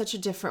it's such a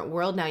different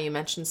world now. You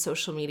mentioned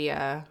social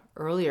media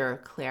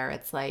earlier, Claire.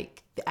 It's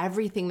like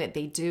everything that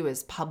they do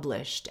is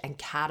published and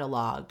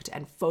cataloged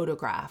and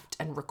photographed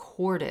and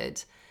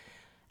recorded.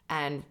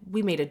 And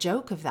we made a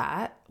joke of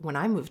that when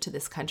I moved to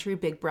this country.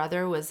 Big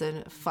Brother was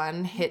a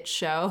fun hit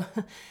show.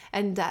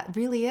 And that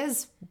really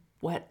is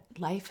what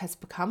life has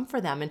become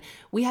for them. And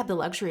we had the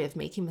luxury of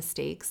making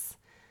mistakes.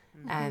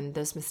 And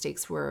those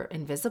mistakes were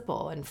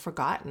invisible and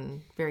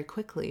forgotten very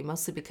quickly,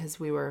 mostly because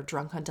we were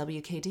drunk on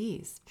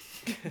WKDs.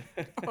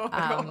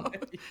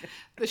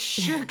 The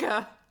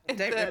sugar.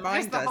 Don't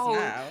remind us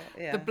now.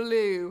 Yeah. The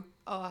blue.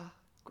 Oh,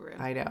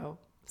 grim. I know.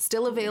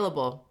 Still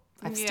available.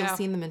 I've still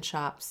seen them in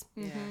shops.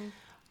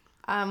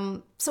 Yeah.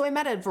 So I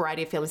met a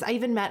variety of families. I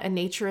even met a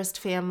naturist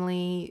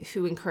family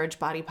who encouraged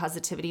body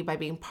positivity by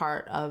being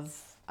part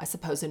of, I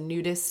suppose, a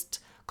nudist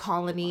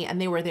colony.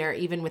 And they were there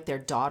even with their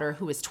daughter,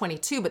 who was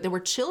 22, but there were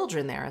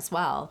children there as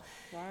well.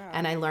 Wow.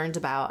 And I learned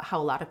about how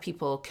a lot of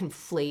people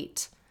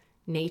conflate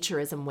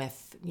naturism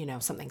with,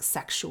 something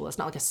sexual. It's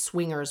not like a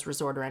swingers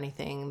resort or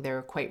anything.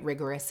 They're quite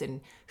rigorous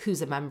in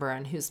who's a member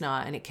and who's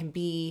not. And it can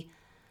be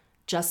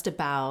just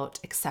about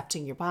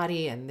accepting your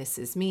body and this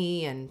is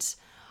me. And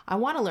I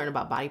want to learn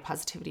about body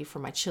positivity for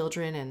my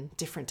children and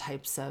different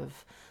types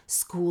of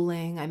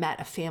schooling. I met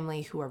a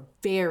family who are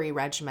very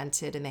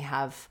regimented and they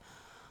have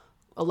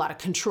a lot of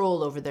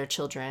control over their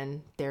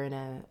children. They're in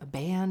a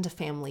band, a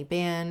family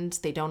band.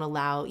 They don't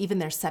allow even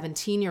their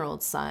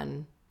 17-year-old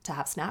son to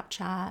have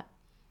Snapchat.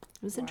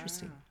 It was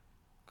interesting.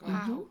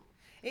 Wow.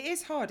 It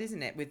is hard,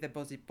 isn't it, with the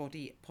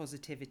body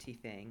positivity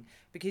thing?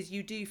 Because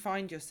you do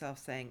find yourself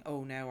saying,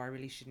 oh, no, I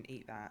really shouldn't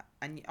eat that.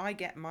 And I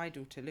get my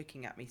daughter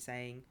looking at me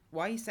saying,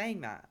 why are you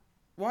saying that?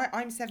 Why?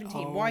 I'm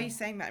 17. Why are you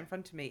saying that in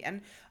front of me?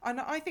 And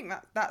I think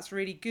that's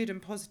really good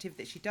and positive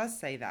that she does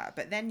say that.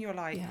 But then you're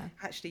like,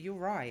 actually, you're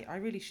right. I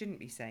really shouldn't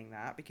be saying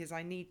that because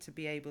I need to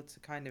be able to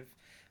kind of...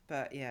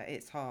 But yeah,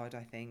 it's hard,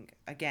 I think.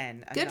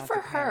 Again, good for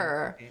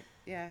her.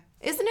 Yeah.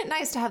 Isn't it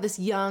nice to have this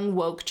young,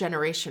 woke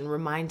generation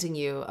reminding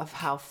you of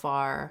how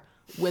far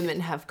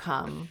women have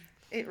come?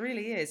 It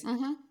really is.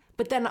 Mm-hmm.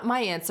 But then my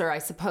answer, I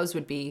suppose,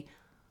 would be,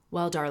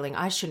 well, darling,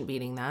 I shouldn't be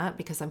eating that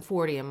because I'm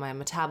 40 and my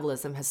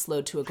metabolism has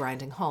slowed to a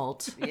grinding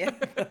halt. Yeah,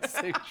 that's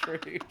so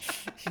true.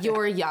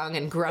 You're young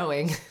and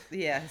growing.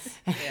 Yes,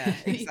 yeah,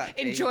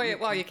 exactly. Enjoy it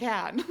while you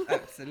can.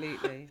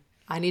 Absolutely.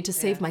 I need to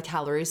save my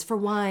calories for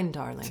wine,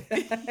 darling.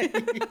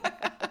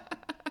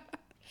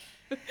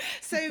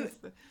 So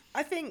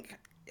I think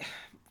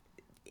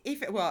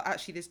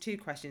actually there's two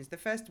questions. The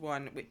first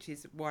one, which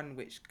is one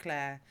which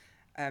Claire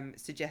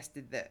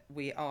suggested that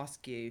we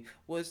ask you,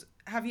 was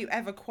have you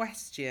ever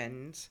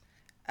questioned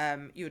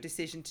your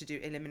decision to do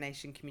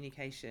elimination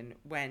communication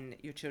when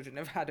your children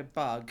have had a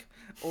bug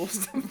or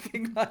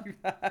something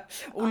like that?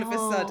 All of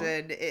a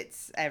sudden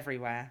it's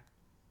everywhere.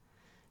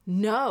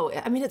 No,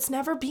 I mean, it's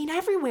never been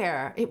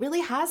everywhere. It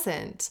really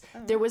hasn't.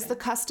 There was the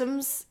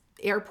customs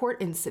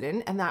airport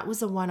incident, and that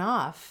was a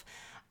one-off.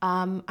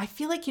 I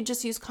feel like you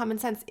just use common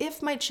sense.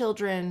 If my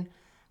children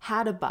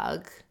had a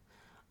bug,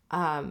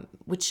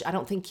 which I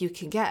don't think you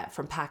can get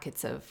from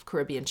packets of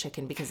Caribbean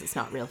chicken because it's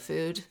not real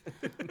food.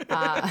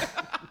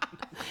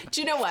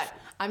 Do you know what?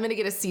 I'm going to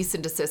get a cease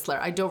and desist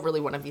letter. I don't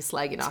really want to be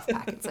slagging off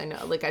packets. I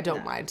know, like, I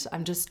don't mind.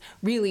 I'm just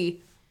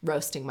really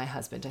roasting my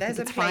husband. There's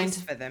a place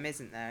for them,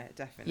 isn't there?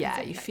 Definitely.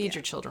 Yeah, you feed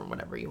your children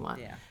whatever you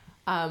want. Yeah.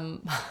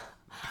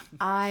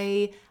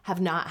 I have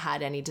not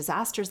had any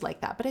disasters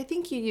like that, but I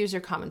think you use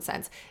your common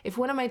sense. If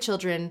one of my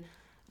children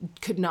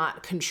could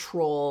not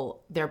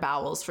control their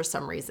bowels for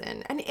some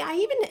reason, and I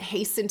even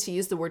hasten to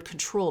use the word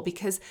control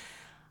because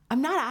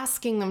I'm not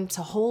asking them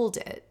to hold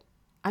it.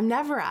 I'm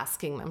never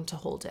asking them to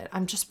hold it.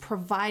 I'm just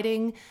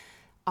providing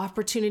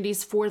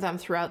opportunities for them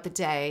throughout the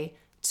day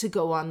to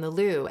go on the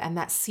loo, and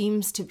that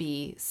seems to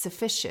be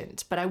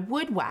sufficient. But I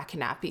would whack a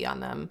nappy on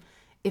them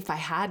if I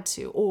had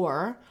to,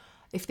 or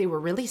if they were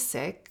really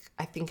sick,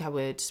 I think I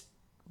would,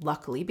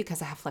 luckily,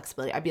 because I have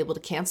flexibility, I'd be able to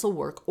cancel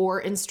work or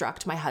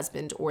instruct my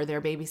husband or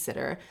their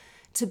babysitter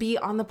to be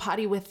on the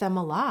potty with them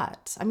a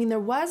lot. I mean, there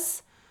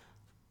was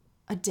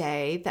a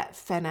day that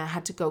Fenna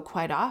had to go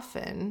quite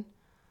often,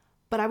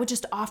 but I would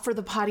just offer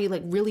the potty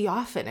like really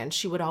often and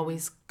she would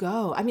always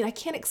go. I mean, I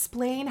can't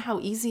explain how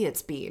easy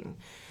it's been.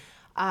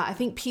 I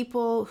think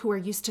people who are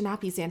used to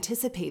nappies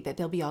anticipate that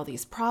there'll be all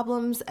these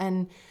problems,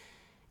 and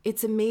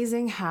it's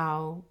amazing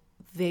how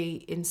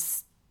they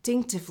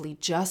instinctively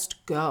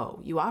just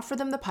go. You offer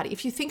them the potty.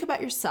 If you think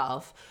about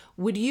yourself,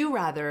 would you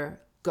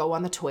rather go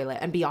on the toilet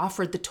and be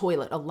offered the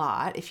toilet a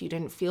lot if you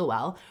didn't feel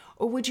well,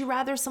 or would you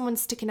rather someone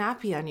stick a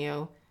nappy on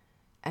you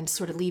and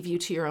sort of leave you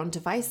to your own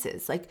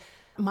devices? Like,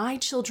 my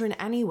children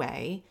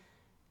anyway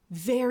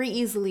very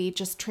easily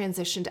just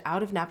transitioned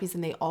out of nappies,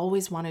 and they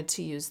always wanted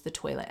to use the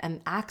toilet, and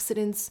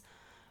accidents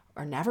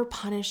are never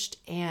punished.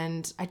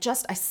 And I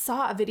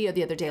saw a video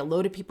the other day, a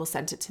load of people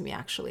sent it to me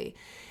actually,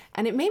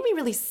 and it made me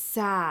really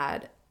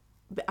sad.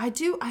 But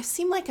I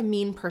seem like a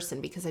mean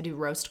person because I do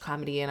roast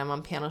comedy and I'm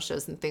on panel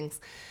shows and things,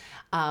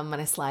 and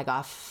I slag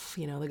off,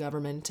 the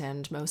government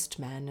and most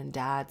men and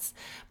dads,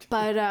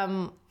 but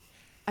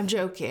I'm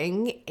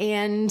joking.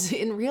 And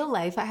in real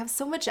life, I have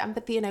so much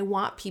empathy, and I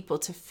want people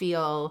to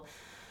feel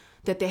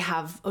that they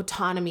have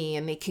autonomy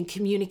and they can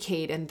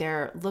communicate and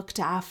they're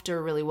looked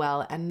after really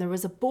well. And there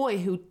was a boy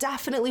who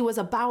definitely was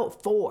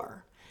about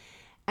 4.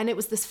 And it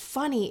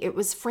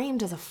was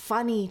framed as a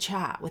funny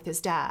chat with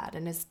his dad.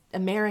 And his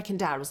American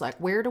dad was like,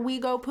 "Where do we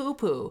go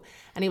poo-poo?"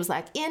 And he was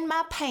like, "In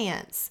my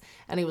pants."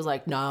 And he was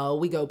like, "No,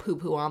 we go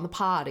poo-poo on the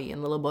potty."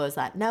 And the little boy was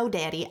like, "No,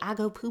 Daddy, I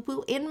go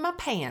poo-poo in my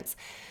pants."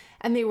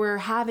 And they were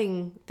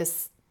having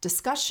this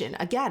discussion,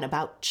 again,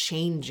 about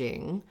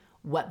changing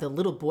what the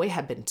little boy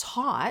had been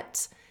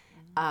taught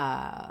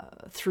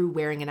through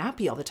wearing a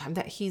nappy all the time,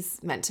 that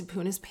he's meant to poo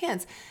in his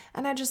pants.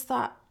 And I just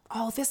thought,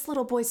 oh, this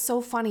little boy's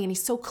so funny, and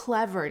he's so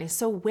clever, and he's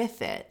so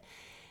with it.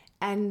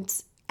 And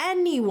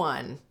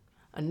anyone,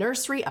 a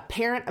nursery, a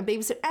parent, a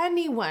babysitter,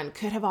 anyone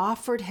could have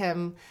offered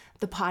him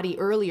the potty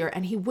earlier,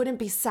 and he wouldn't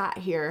be sat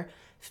here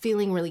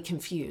feeling really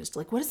confused.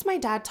 Like, what is my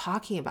dad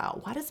talking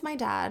about? Why does my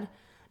dad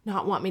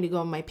not want me to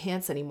go in my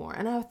pants anymore?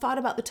 And I thought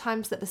about the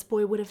times that this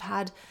boy would have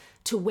had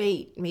to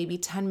wait maybe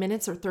 10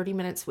 minutes or 30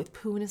 minutes with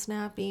poo in his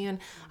nappy. And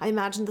I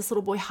imagined this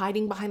little boy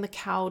hiding behind the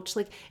couch.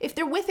 Like, if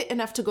they're with it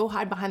enough to go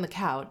hide behind the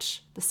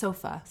couch, the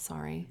sofa,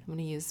 sorry, I'm going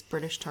to use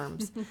British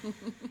terms,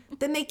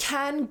 then they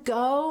can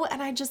go.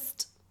 And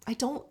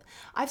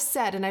I've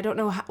said, and I don't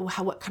know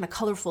what kind of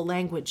colorful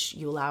language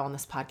you allow on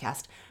this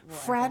podcast. Right.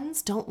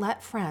 Friends don't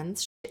let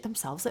friends shit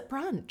themselves at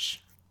brunch.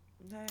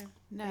 No,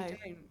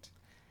 they don't.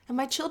 And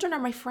my children are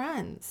my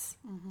friends.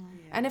 Mm-hmm.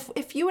 Yeah. And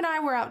if you and I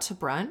were out to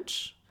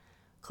brunch,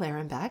 Claire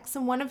and Bex,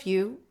 and one of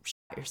you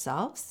shot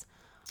yourselves,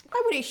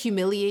 I wouldn't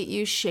humiliate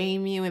you,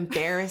 shame you,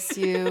 embarrass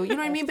you. You know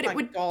what I mean? But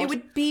it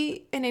would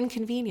be an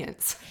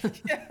inconvenience.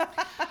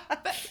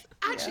 But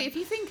actually, if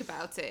you think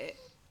about it,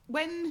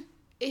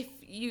 if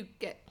you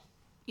get,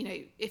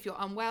 if you're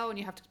unwell and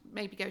you have to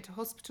maybe go to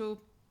hospital,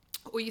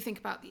 or you think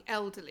about the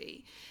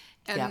elderly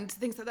and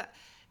things like that,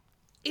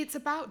 it's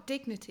about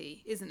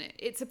dignity, isn't it?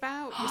 It's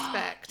about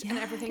respect and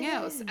everything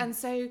else. And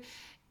so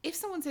if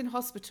someone's in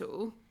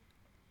hospital,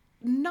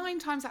 9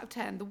 times out of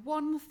 10, the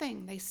one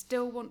thing they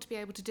still want to be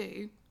able to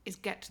do is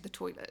get to the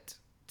toilet,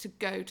 to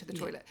go to the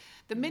toilet.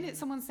 The minute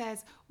someone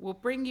says, "We'll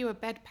bring you a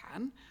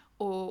bedpan,"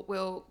 or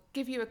 "We'll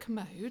give you a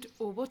commode,"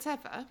 or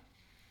whatever,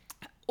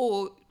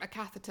 or a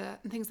catheter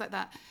and things like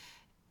that,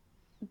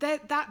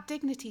 that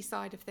dignity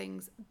side of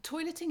things,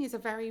 toileting is a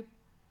very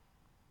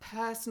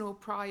personal,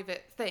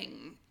 private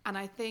thing. And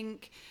I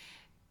think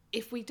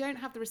if we don't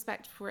have the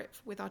respect for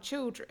it with our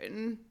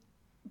children,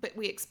 but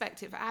we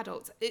expect it for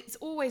adults, it's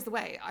always the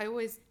way. I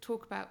always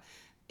talk about,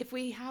 if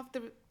we have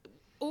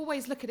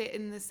always look at it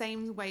in the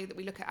same way that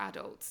we look at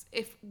adults.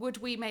 Would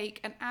we make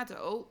an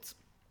adult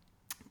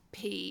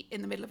pee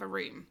in the middle of a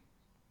room?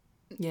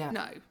 Yeah.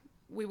 No,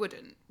 we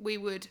wouldn't. We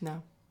would.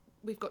 No.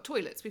 We've got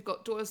toilets, we've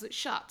got doors that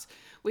shut,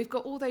 we've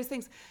got all those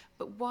things.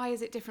 But why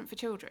is it different for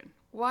children?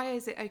 Why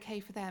is it okay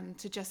for them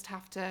to just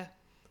have to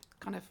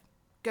kind of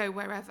go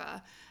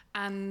wherever?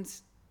 And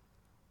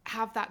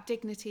have that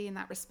dignity and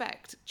that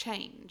respect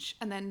change,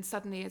 and then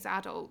suddenly as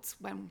adults,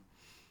 when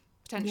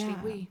potentially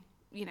we,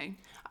 you know,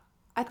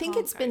 I think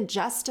it's been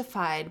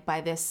justified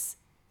by this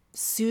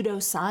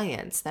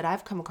pseudoscience that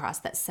I've come across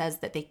that says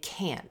that they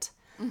can't.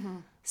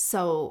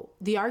 So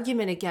the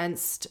argument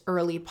against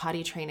early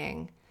potty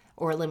training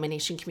or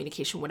elimination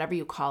communication, whatever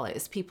you call it,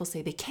 is people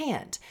say they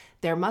can't.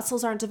 Their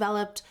muscles aren't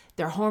developed,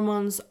 their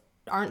hormones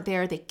aren't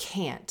there, they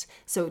can't.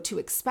 So to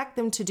expect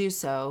them to do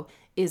so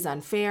is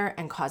unfair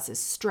and causes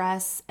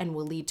stress and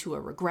will lead to a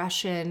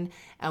regression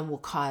and will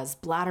cause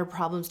bladder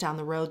problems down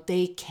the road.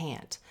 They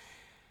can't.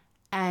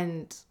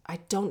 And I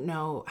don't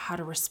know how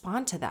to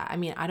respond to that. I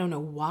mean, I don't know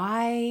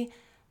why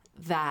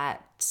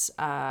that,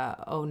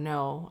 oh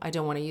no, I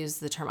don't want to use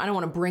the term. I don't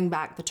want to bring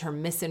back the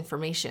term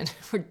misinformation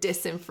or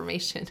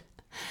disinformation,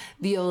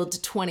 the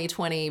old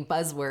 2020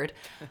 buzzword.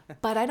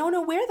 But I don't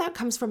know where that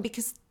comes from,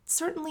 because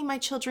certainly my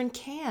children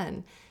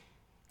can.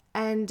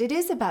 And it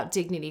is about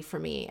dignity for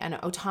me and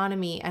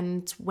autonomy.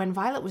 And when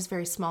Violet was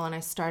very small and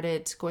I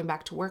started going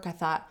back to work, I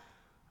thought,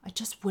 I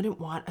just wouldn't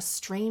want a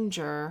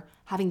stranger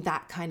having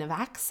that kind of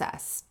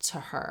access to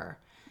her.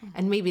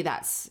 And maybe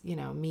that's, you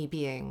know, me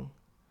being,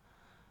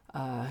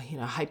 you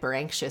know, hyper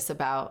anxious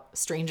about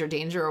stranger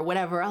danger or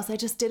whatever else. I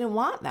just didn't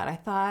want that. I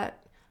thought,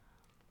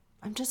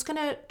 I'm just going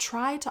to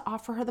try to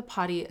offer her the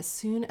potty as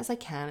soon as I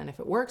can. And if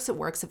it works, it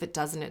works. If it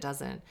doesn't, it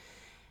doesn't.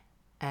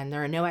 And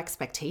there are no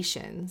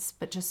expectations,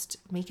 but just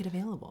make it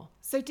available.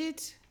 So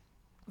did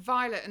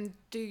Violet and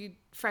do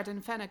Fred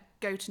and Fenna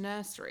go to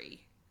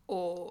nursery,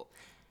 or...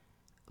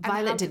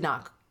 Violet did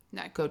not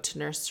go to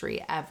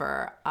nursery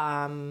ever.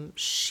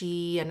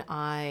 She and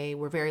I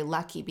were very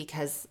lucky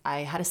because I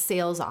had a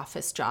sales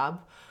office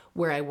job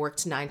where I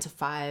worked 9 to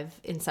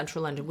 5 in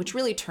central London, which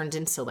really turned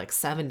into like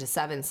 7 to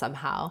 7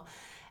 somehow.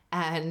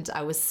 And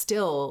I was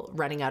still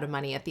running out of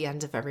money at the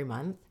end of every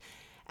month.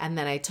 And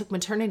then I took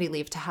maternity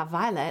leave to have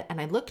Violet, and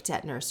I looked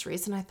at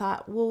nurseries and I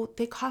thought, well,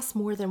 they cost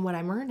more than what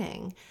I'm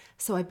earning,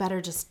 so I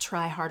better just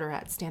try harder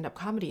at stand-up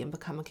comedy and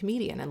become a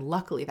comedian. And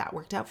luckily that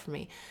worked out for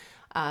me.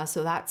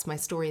 So that's my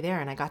story there.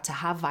 And I got to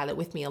have Violet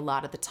with me a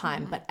lot of the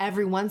time. But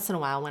every once in a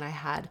while, when I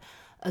had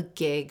a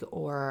gig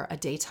or a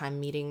daytime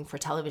meeting for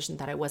television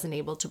that I wasn't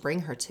able to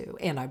bring her to,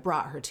 and I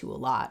brought her to a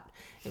lot,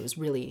 it was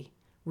really,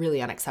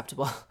 really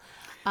unacceptable,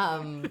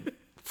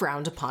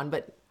 frowned upon.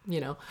 But, you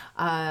know,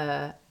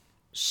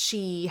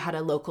 she had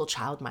a local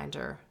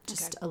childminder,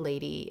 just a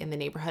lady in the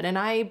neighborhood. And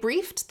I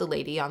briefed the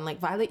lady on, like,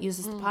 Violet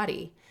uses the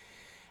potty.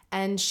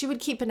 And she would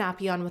keep a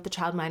nappy on with the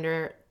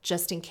childminder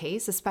just in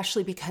case,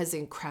 especially because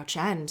in Crouch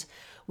End,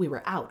 we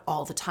were out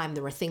all the time.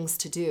 There were things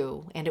to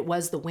do. And it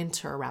was the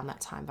winter around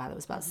that time. Violet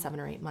was about 7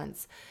 or 8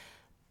 months.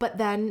 But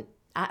then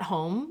at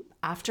home,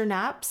 after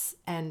naps,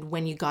 and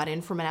when you got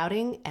in from an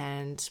outing,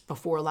 and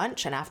before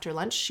lunch and after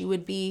lunch, she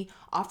would be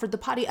offered the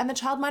potty. And the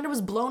childminder was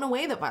blown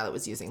away that Violet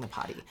was using the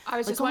potty. I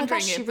was just wondering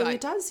if she really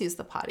does use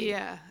the potty.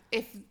 Yeah.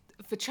 If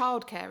for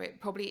childcare, it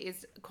probably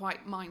is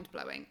quite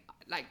mind-blowing.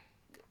 Like,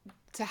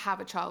 to have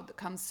a child that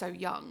comes so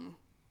young,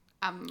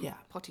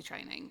 potty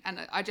training.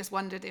 And I just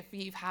wondered if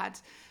you've had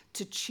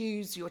to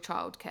choose your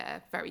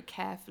childcare very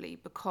carefully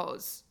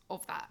because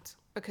of that.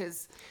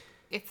 Because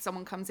if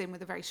someone comes in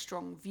with a very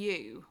strong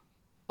view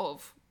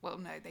of, well,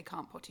 no, they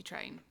can't potty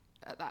train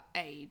at that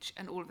age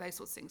and all of those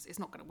sorts of things, it's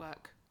not going to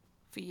work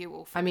for you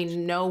or for I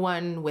mean, no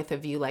one with a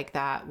view like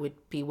that would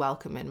be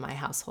welcome in my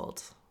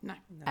household. No.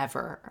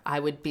 Ever. I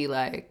would be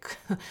like,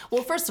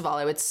 well, first of all,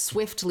 I would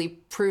swiftly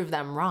prove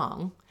them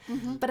wrong.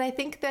 But I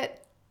think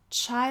that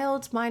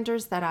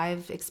childminders that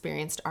I've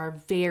experienced are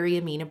very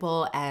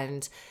amenable,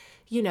 and,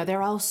 you know,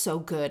 they're all so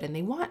good, and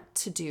they want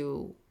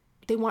to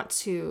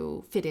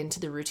fit into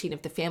the routine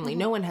of the family.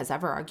 No one has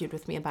ever argued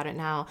with me about it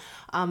now.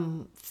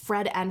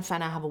 Fred and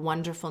Fenna have a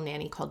wonderful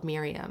nanny called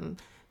Miriam,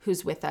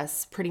 who's with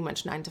us pretty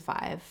much 9 to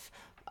 5,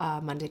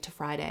 Monday to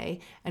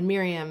Friday. And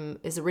Miriam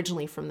is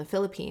originally from the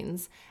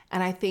Philippines.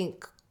 And I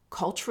think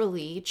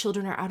culturally,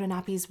 children are out of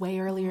nappies way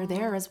earlier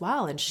there as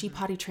well. And she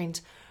potty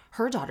trained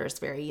her daughters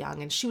very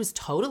young. And she was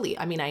totally,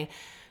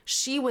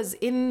 she was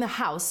in the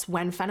house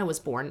when Fenna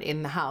was born,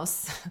 in the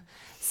house.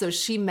 So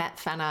she met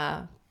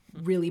Fenna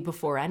really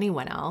before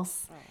anyone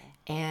else.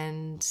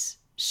 And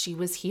she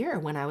was here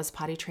when I was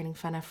potty training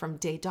Fenna from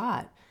day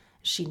dot.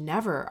 She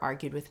never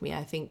argued with me.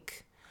 I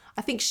think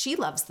she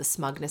loves the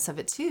smugness of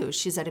it too.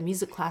 She's at a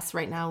music class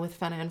right now with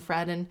Fenna and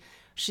Fred, and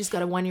she's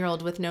got a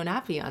 1-year-old with no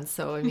nappy on.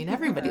 So,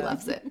 everybody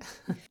loves it.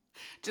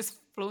 Just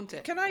flaunt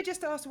it. Can I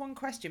just ask one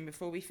question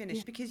before we finish?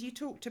 Yeah. Because you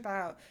talked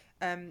about,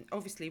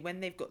 obviously, when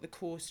they've got the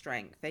core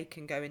strength, they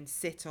can go and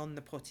sit on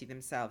the potty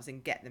themselves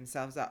and get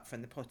themselves up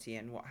from the potty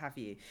and what have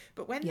you.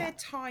 But when they're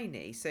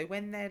tiny, so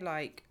when they're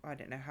like, I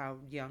don't know how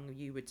young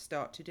you would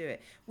start to do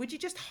it, would you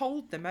just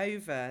hold them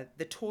over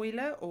the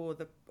toilet or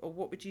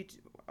what would you do?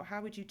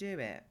 How would you do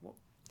it?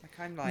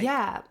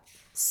 Yeah.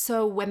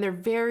 So when they're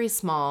very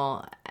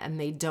small and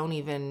they don't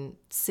even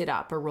sit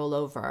up or roll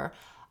over,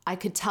 I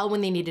could tell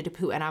when they needed to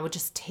poo, and I would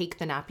just take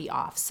the nappy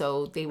off.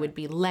 So they would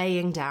be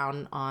laying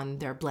down on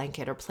their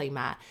blanket or play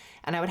mat,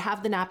 and I would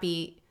have the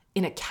nappy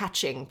in a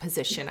catching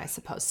position, I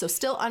suppose. So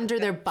still under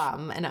their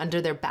bum and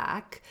under their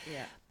back,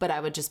 but I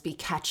would just be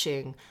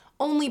catching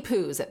only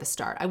poos at the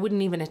start. I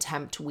wouldn't even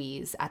attempt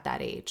wheeze at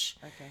that age.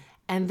 Okay.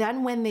 And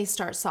then when they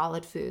start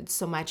solid foods,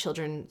 so my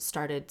children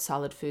started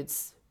solid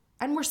foods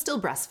and we're still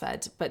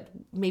breastfed, but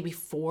maybe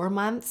 4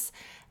 months,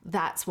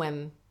 that's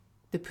when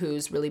the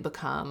poos really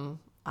become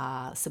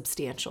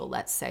substantial,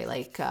 let's say,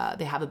 like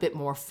they have a bit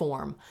more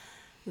form.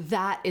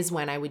 That is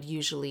when I would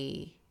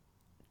usually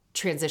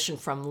transition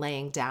from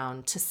laying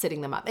down to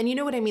sitting them up. And you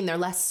know what I mean? They're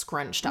less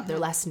scrunched up. They're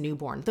less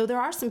newborn. Though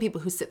there are some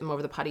people who sit them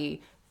over the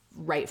potty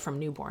right from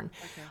newborn.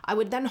 Okay. I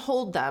would then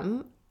hold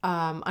them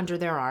under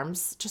their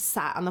arms, just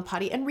sat on the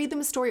potty and read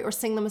them a story or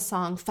sing them a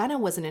song. Fenna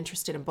wasn't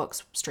interested in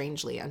books,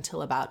 strangely,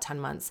 until about 10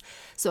 months.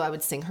 So I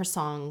would sing her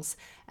songs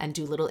and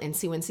do little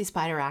incy-wincy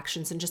spider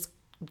actions and just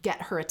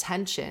get her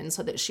attention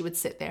so that she would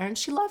sit there. And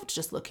she loved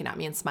just looking at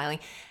me and smiling.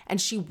 And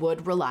she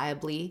would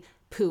reliably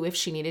poo if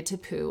she needed to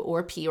poo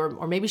or pee,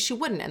 or maybe she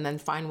wouldn't. And then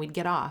fine, we'd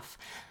get off.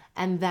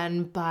 And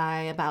then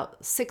by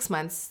about 6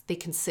 months, they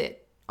can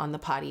sit on the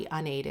potty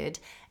unaided.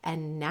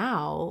 And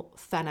now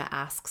Fenna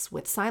asks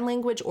with sign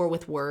language or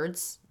with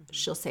words,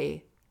 she'll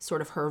say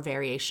sort of her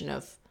variation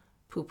of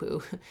poo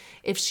poo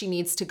if she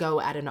needs to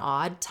go at an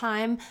odd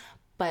time,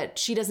 but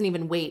she doesn't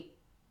even wait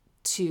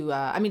to,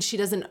 she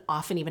doesn't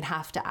often even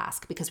have to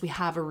ask because we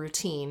have a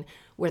routine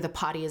where the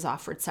potty is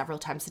offered several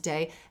times a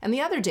day. And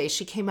the other day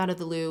she came out of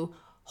the loo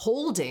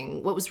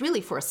holding what was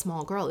really for a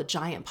small girl, a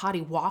giant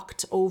potty,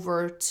 walked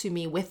over to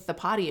me with the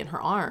potty in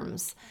her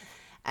arms.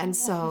 And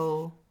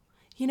so,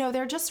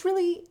 they're just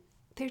really,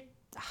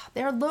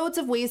 there are loads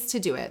of ways to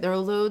do it. There are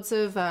loads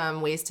of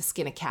ways to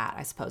skin a cat,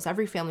 I suppose.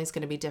 Every family is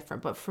going to be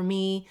different. But for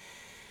me,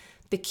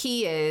 the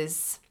key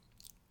is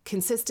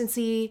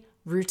consistency,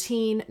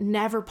 routine,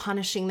 never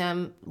punishing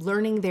them,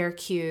 learning their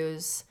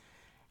cues.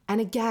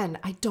 And again,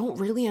 I don't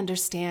really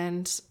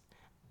understand,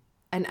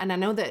 and I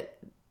know that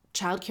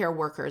childcare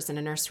workers in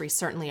a nursery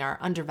certainly are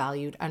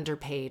undervalued,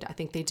 underpaid. I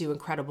think they do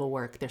incredible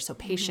work. They're so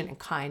patient and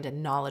kind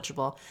and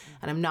knowledgeable,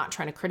 and I'm not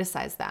trying to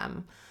criticize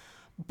them.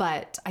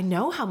 But I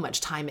know how much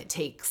time it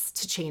takes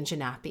to change a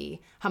nappy,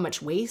 how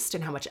much waste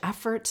and how much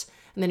effort,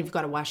 and then you've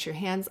got to wash your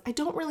hands. I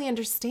don't really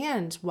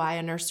understand why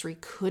a nursery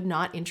could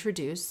not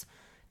introduce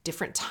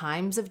different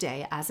times of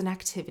day as an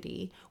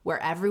activity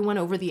where everyone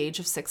over the age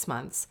of 6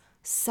 months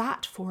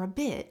sat for a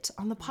bit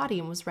on the potty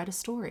and was read a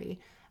story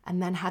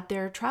and then had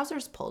their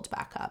trousers pulled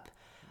back up.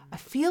 I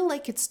feel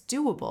like it's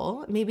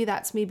doable. Maybe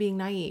that's me being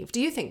naive.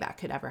 Do you think that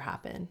could ever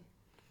happen?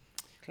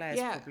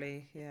 Claire's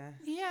probably,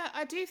 Yeah,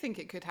 I do think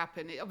it could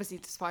happen. It obviously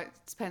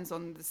depends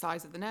on the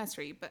size of the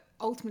nursery, but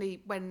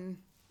ultimately when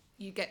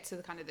you get to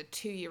the kind of the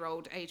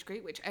 2-year-old age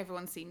group, which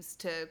everyone seems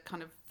to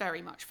kind of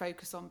very much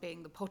focus on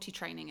being the potty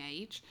training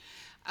age,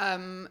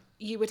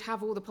 you would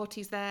have all the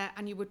potties there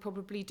and you would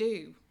probably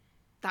do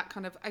that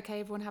kind of, okay,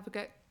 everyone have a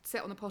go,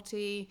 sit on the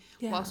potty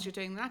whilst you're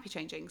doing the nappy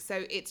changing.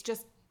 So it's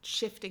just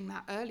shifting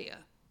that earlier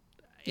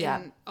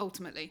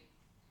ultimately.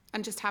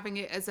 And just having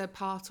it as a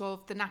part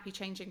of the nappy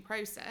changing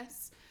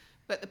process,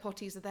 but the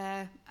potties are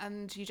there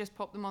and you just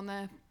pop them on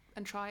there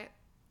and try it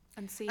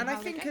and see how they go. And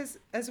I think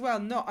as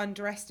well, not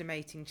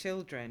underestimating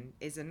children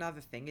is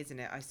another thing, isn't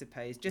it? I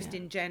suppose just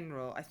in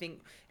general, I think,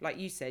 like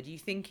you said, you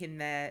think in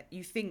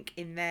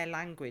their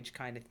language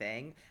kind of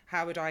thing.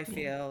 How would I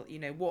feel?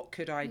 What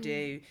could I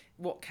do?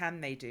 What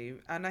can they do?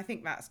 And I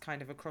think that's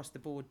kind of across the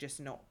board, just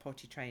not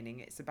potty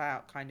training. It's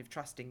about kind of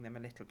trusting them a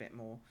little bit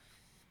more.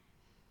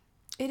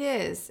 It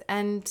is.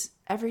 And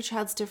every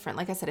child's different.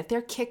 Like I said, if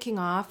they're kicking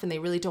off and they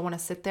really don't want to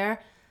sit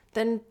there,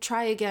 then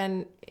try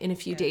again in a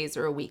few days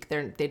or a week.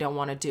 They don't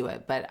want to do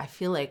it. But I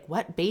feel like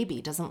what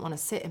baby doesn't want to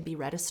sit and be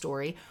read a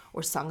story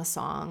or sung a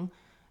song?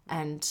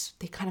 And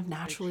they kind of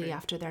naturally,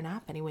 after their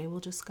nap anyway,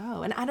 will just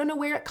go. And I don't know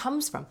where it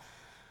comes from.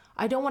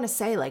 I don't want to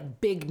say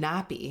like big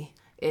nappy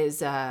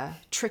is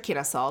tricking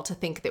us all to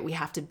think that we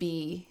have to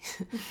be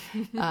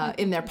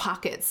in their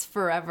pockets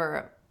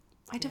forever.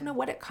 I don't know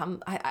what it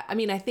comes.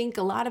 I think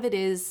a lot of it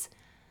is,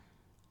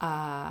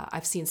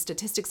 I've seen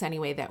statistics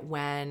anyway, that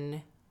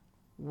when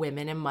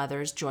women and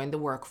mothers joined the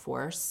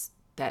workforce,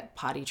 that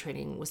potty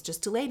training was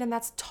just delayed. And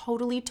that's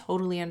totally,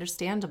 totally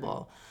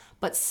understandable.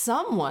 But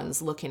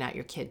someone's looking at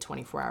your kid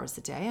 24 hours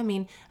a day. I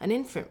mean, an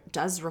infant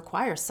does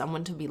require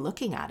someone to be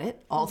looking at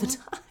it all the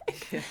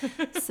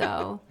time.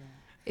 So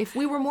if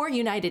we were more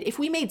united, if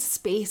we made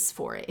space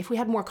for it, if we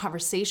had more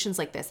conversations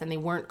like this and they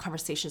weren't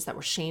conversations that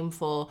were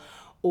shameful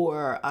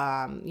or,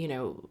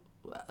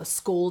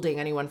 scolding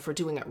anyone for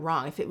doing it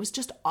wrong, if it was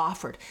just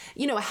offered,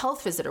 a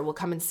health visitor will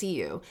come and see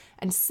you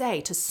and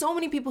say to so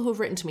many people who've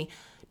written to me,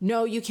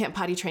 no, you can't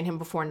potty train him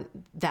before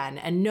then.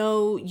 And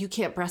no, you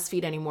can't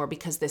breastfeed anymore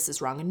because this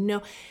is wrong. And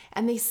no,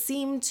 and they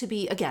seem to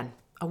be, again,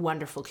 a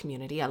wonderful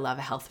community. I love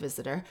a health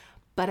visitor,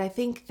 but I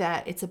think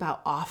that it's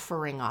about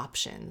offering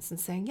options and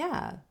saying,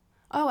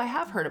 I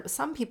have heard it, but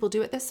some people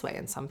do it this way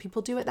and some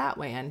people do it that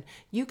way. And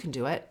you can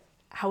do it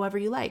however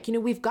you like.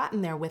 We've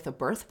gotten there with a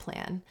birth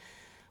plan.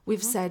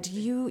 We've said,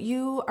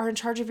 you are in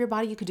charge of your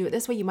body. You could do it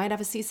this way. You might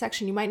have a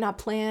C-section. You might not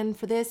plan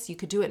for this. You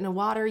could do it in the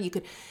water.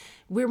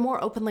 we're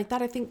more open like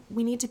that. I think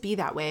we need to be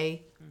that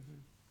way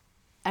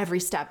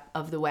every step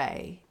of the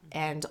way,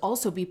 and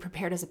also be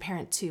prepared as a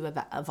parent to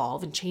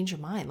evolve and change your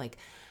mind. Like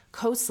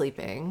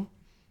co-sleeping,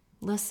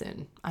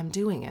 listen, I'm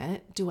doing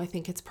it. Do I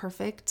think it's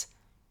perfect?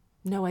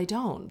 No, I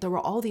don't. There were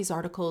all these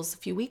articles a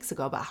few weeks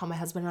ago about how my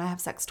husband and I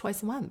have sex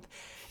twice a month.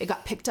 It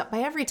got picked up by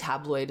every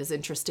tabloid is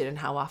interested in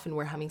how often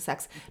we're having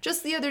sex.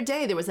 Just the other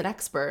day, there was an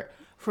expert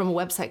from a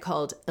website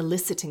called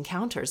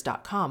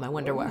illicitencounters.com. I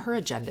wonder what her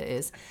agenda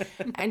is.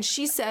 And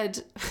she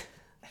said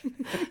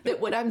that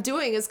what I'm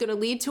doing is going to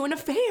lead to an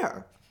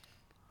affair.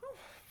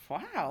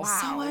 Wow.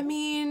 So, I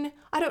mean,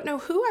 I don't know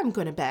who I'm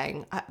going to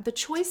bang. The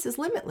choice is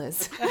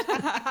limitless.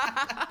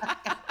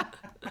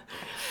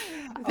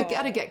 We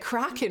got to get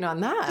cracking on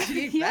that.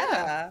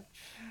 Yeah.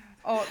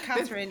 Oh,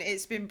 Katherine,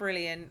 it's been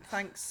brilliant.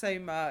 Thanks so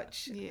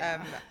much.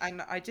 Yeah.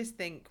 And I just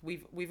think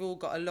we've all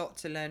got a lot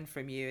to learn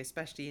from you,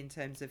 especially in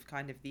terms of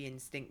kind of the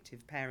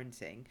instinctive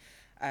parenting.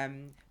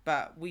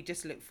 But we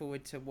just look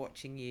forward to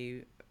watching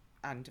you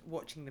and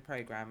watching the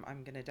program.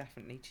 I'm going to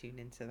definitely tune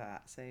into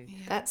that. So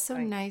that's so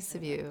nice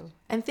of you.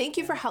 And thank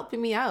you for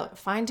helping me out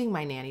finding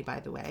my nanny,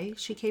 by the way.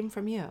 She came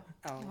from you.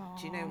 Oh,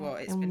 do you know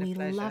what? It's and been a we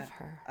pleasure. love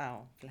her. Oh,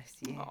 bless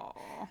you.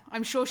 Oh,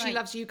 I'm sure she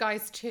loves you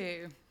guys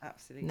too.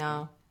 Absolutely.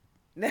 No.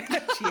 She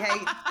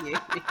hates you.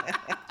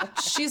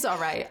 She's all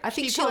right. I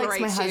think she likes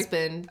my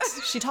husband.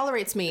 She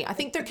tolerates me. I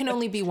think there can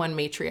only be one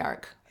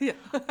matriarch. Yeah.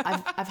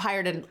 I've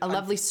hired a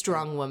lovely,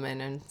 strong woman,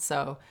 and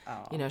so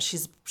you know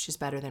she's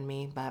better than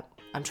me. But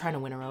I'm trying to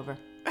win her over.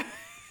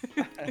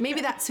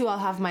 Maybe that's who I'll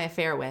have my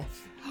affair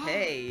with.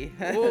 Hey.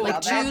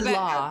 Like Jude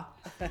Law.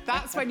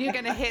 That's when you're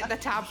going to hit the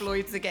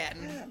tabloids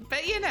again.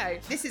 But you know.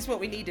 This is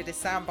what we needed, a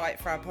soundbite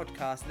for our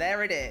podcast.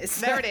 There it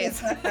is. There it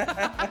is.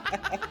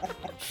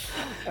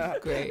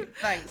 Great.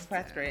 Thanks,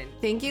 Katherine.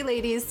 Thank you,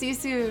 ladies. See you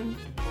soon.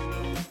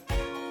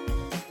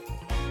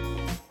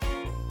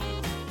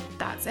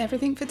 That's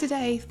everything for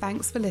today.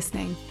 Thanks for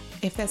listening.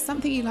 If there's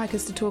something you'd like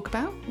us to talk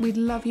about, we'd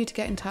love you to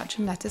get in touch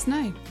and let us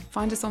know.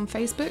 Find us on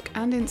Facebook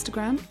and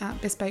Instagram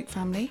at Bespoke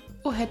Family,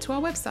 or head to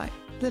our website.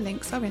 The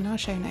links are in our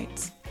show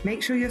notes.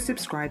 Make sure you're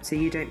subscribed so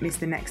you don't miss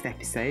the next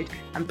episode,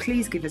 and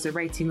please give us a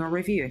rating or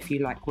review if you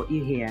like what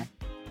you hear.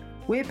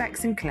 We're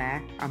Bex and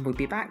Claire, and we'll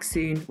be back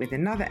soon with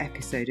another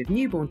episode of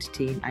Newborn to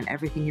Teen and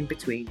everything in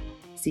between.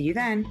 See you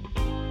then.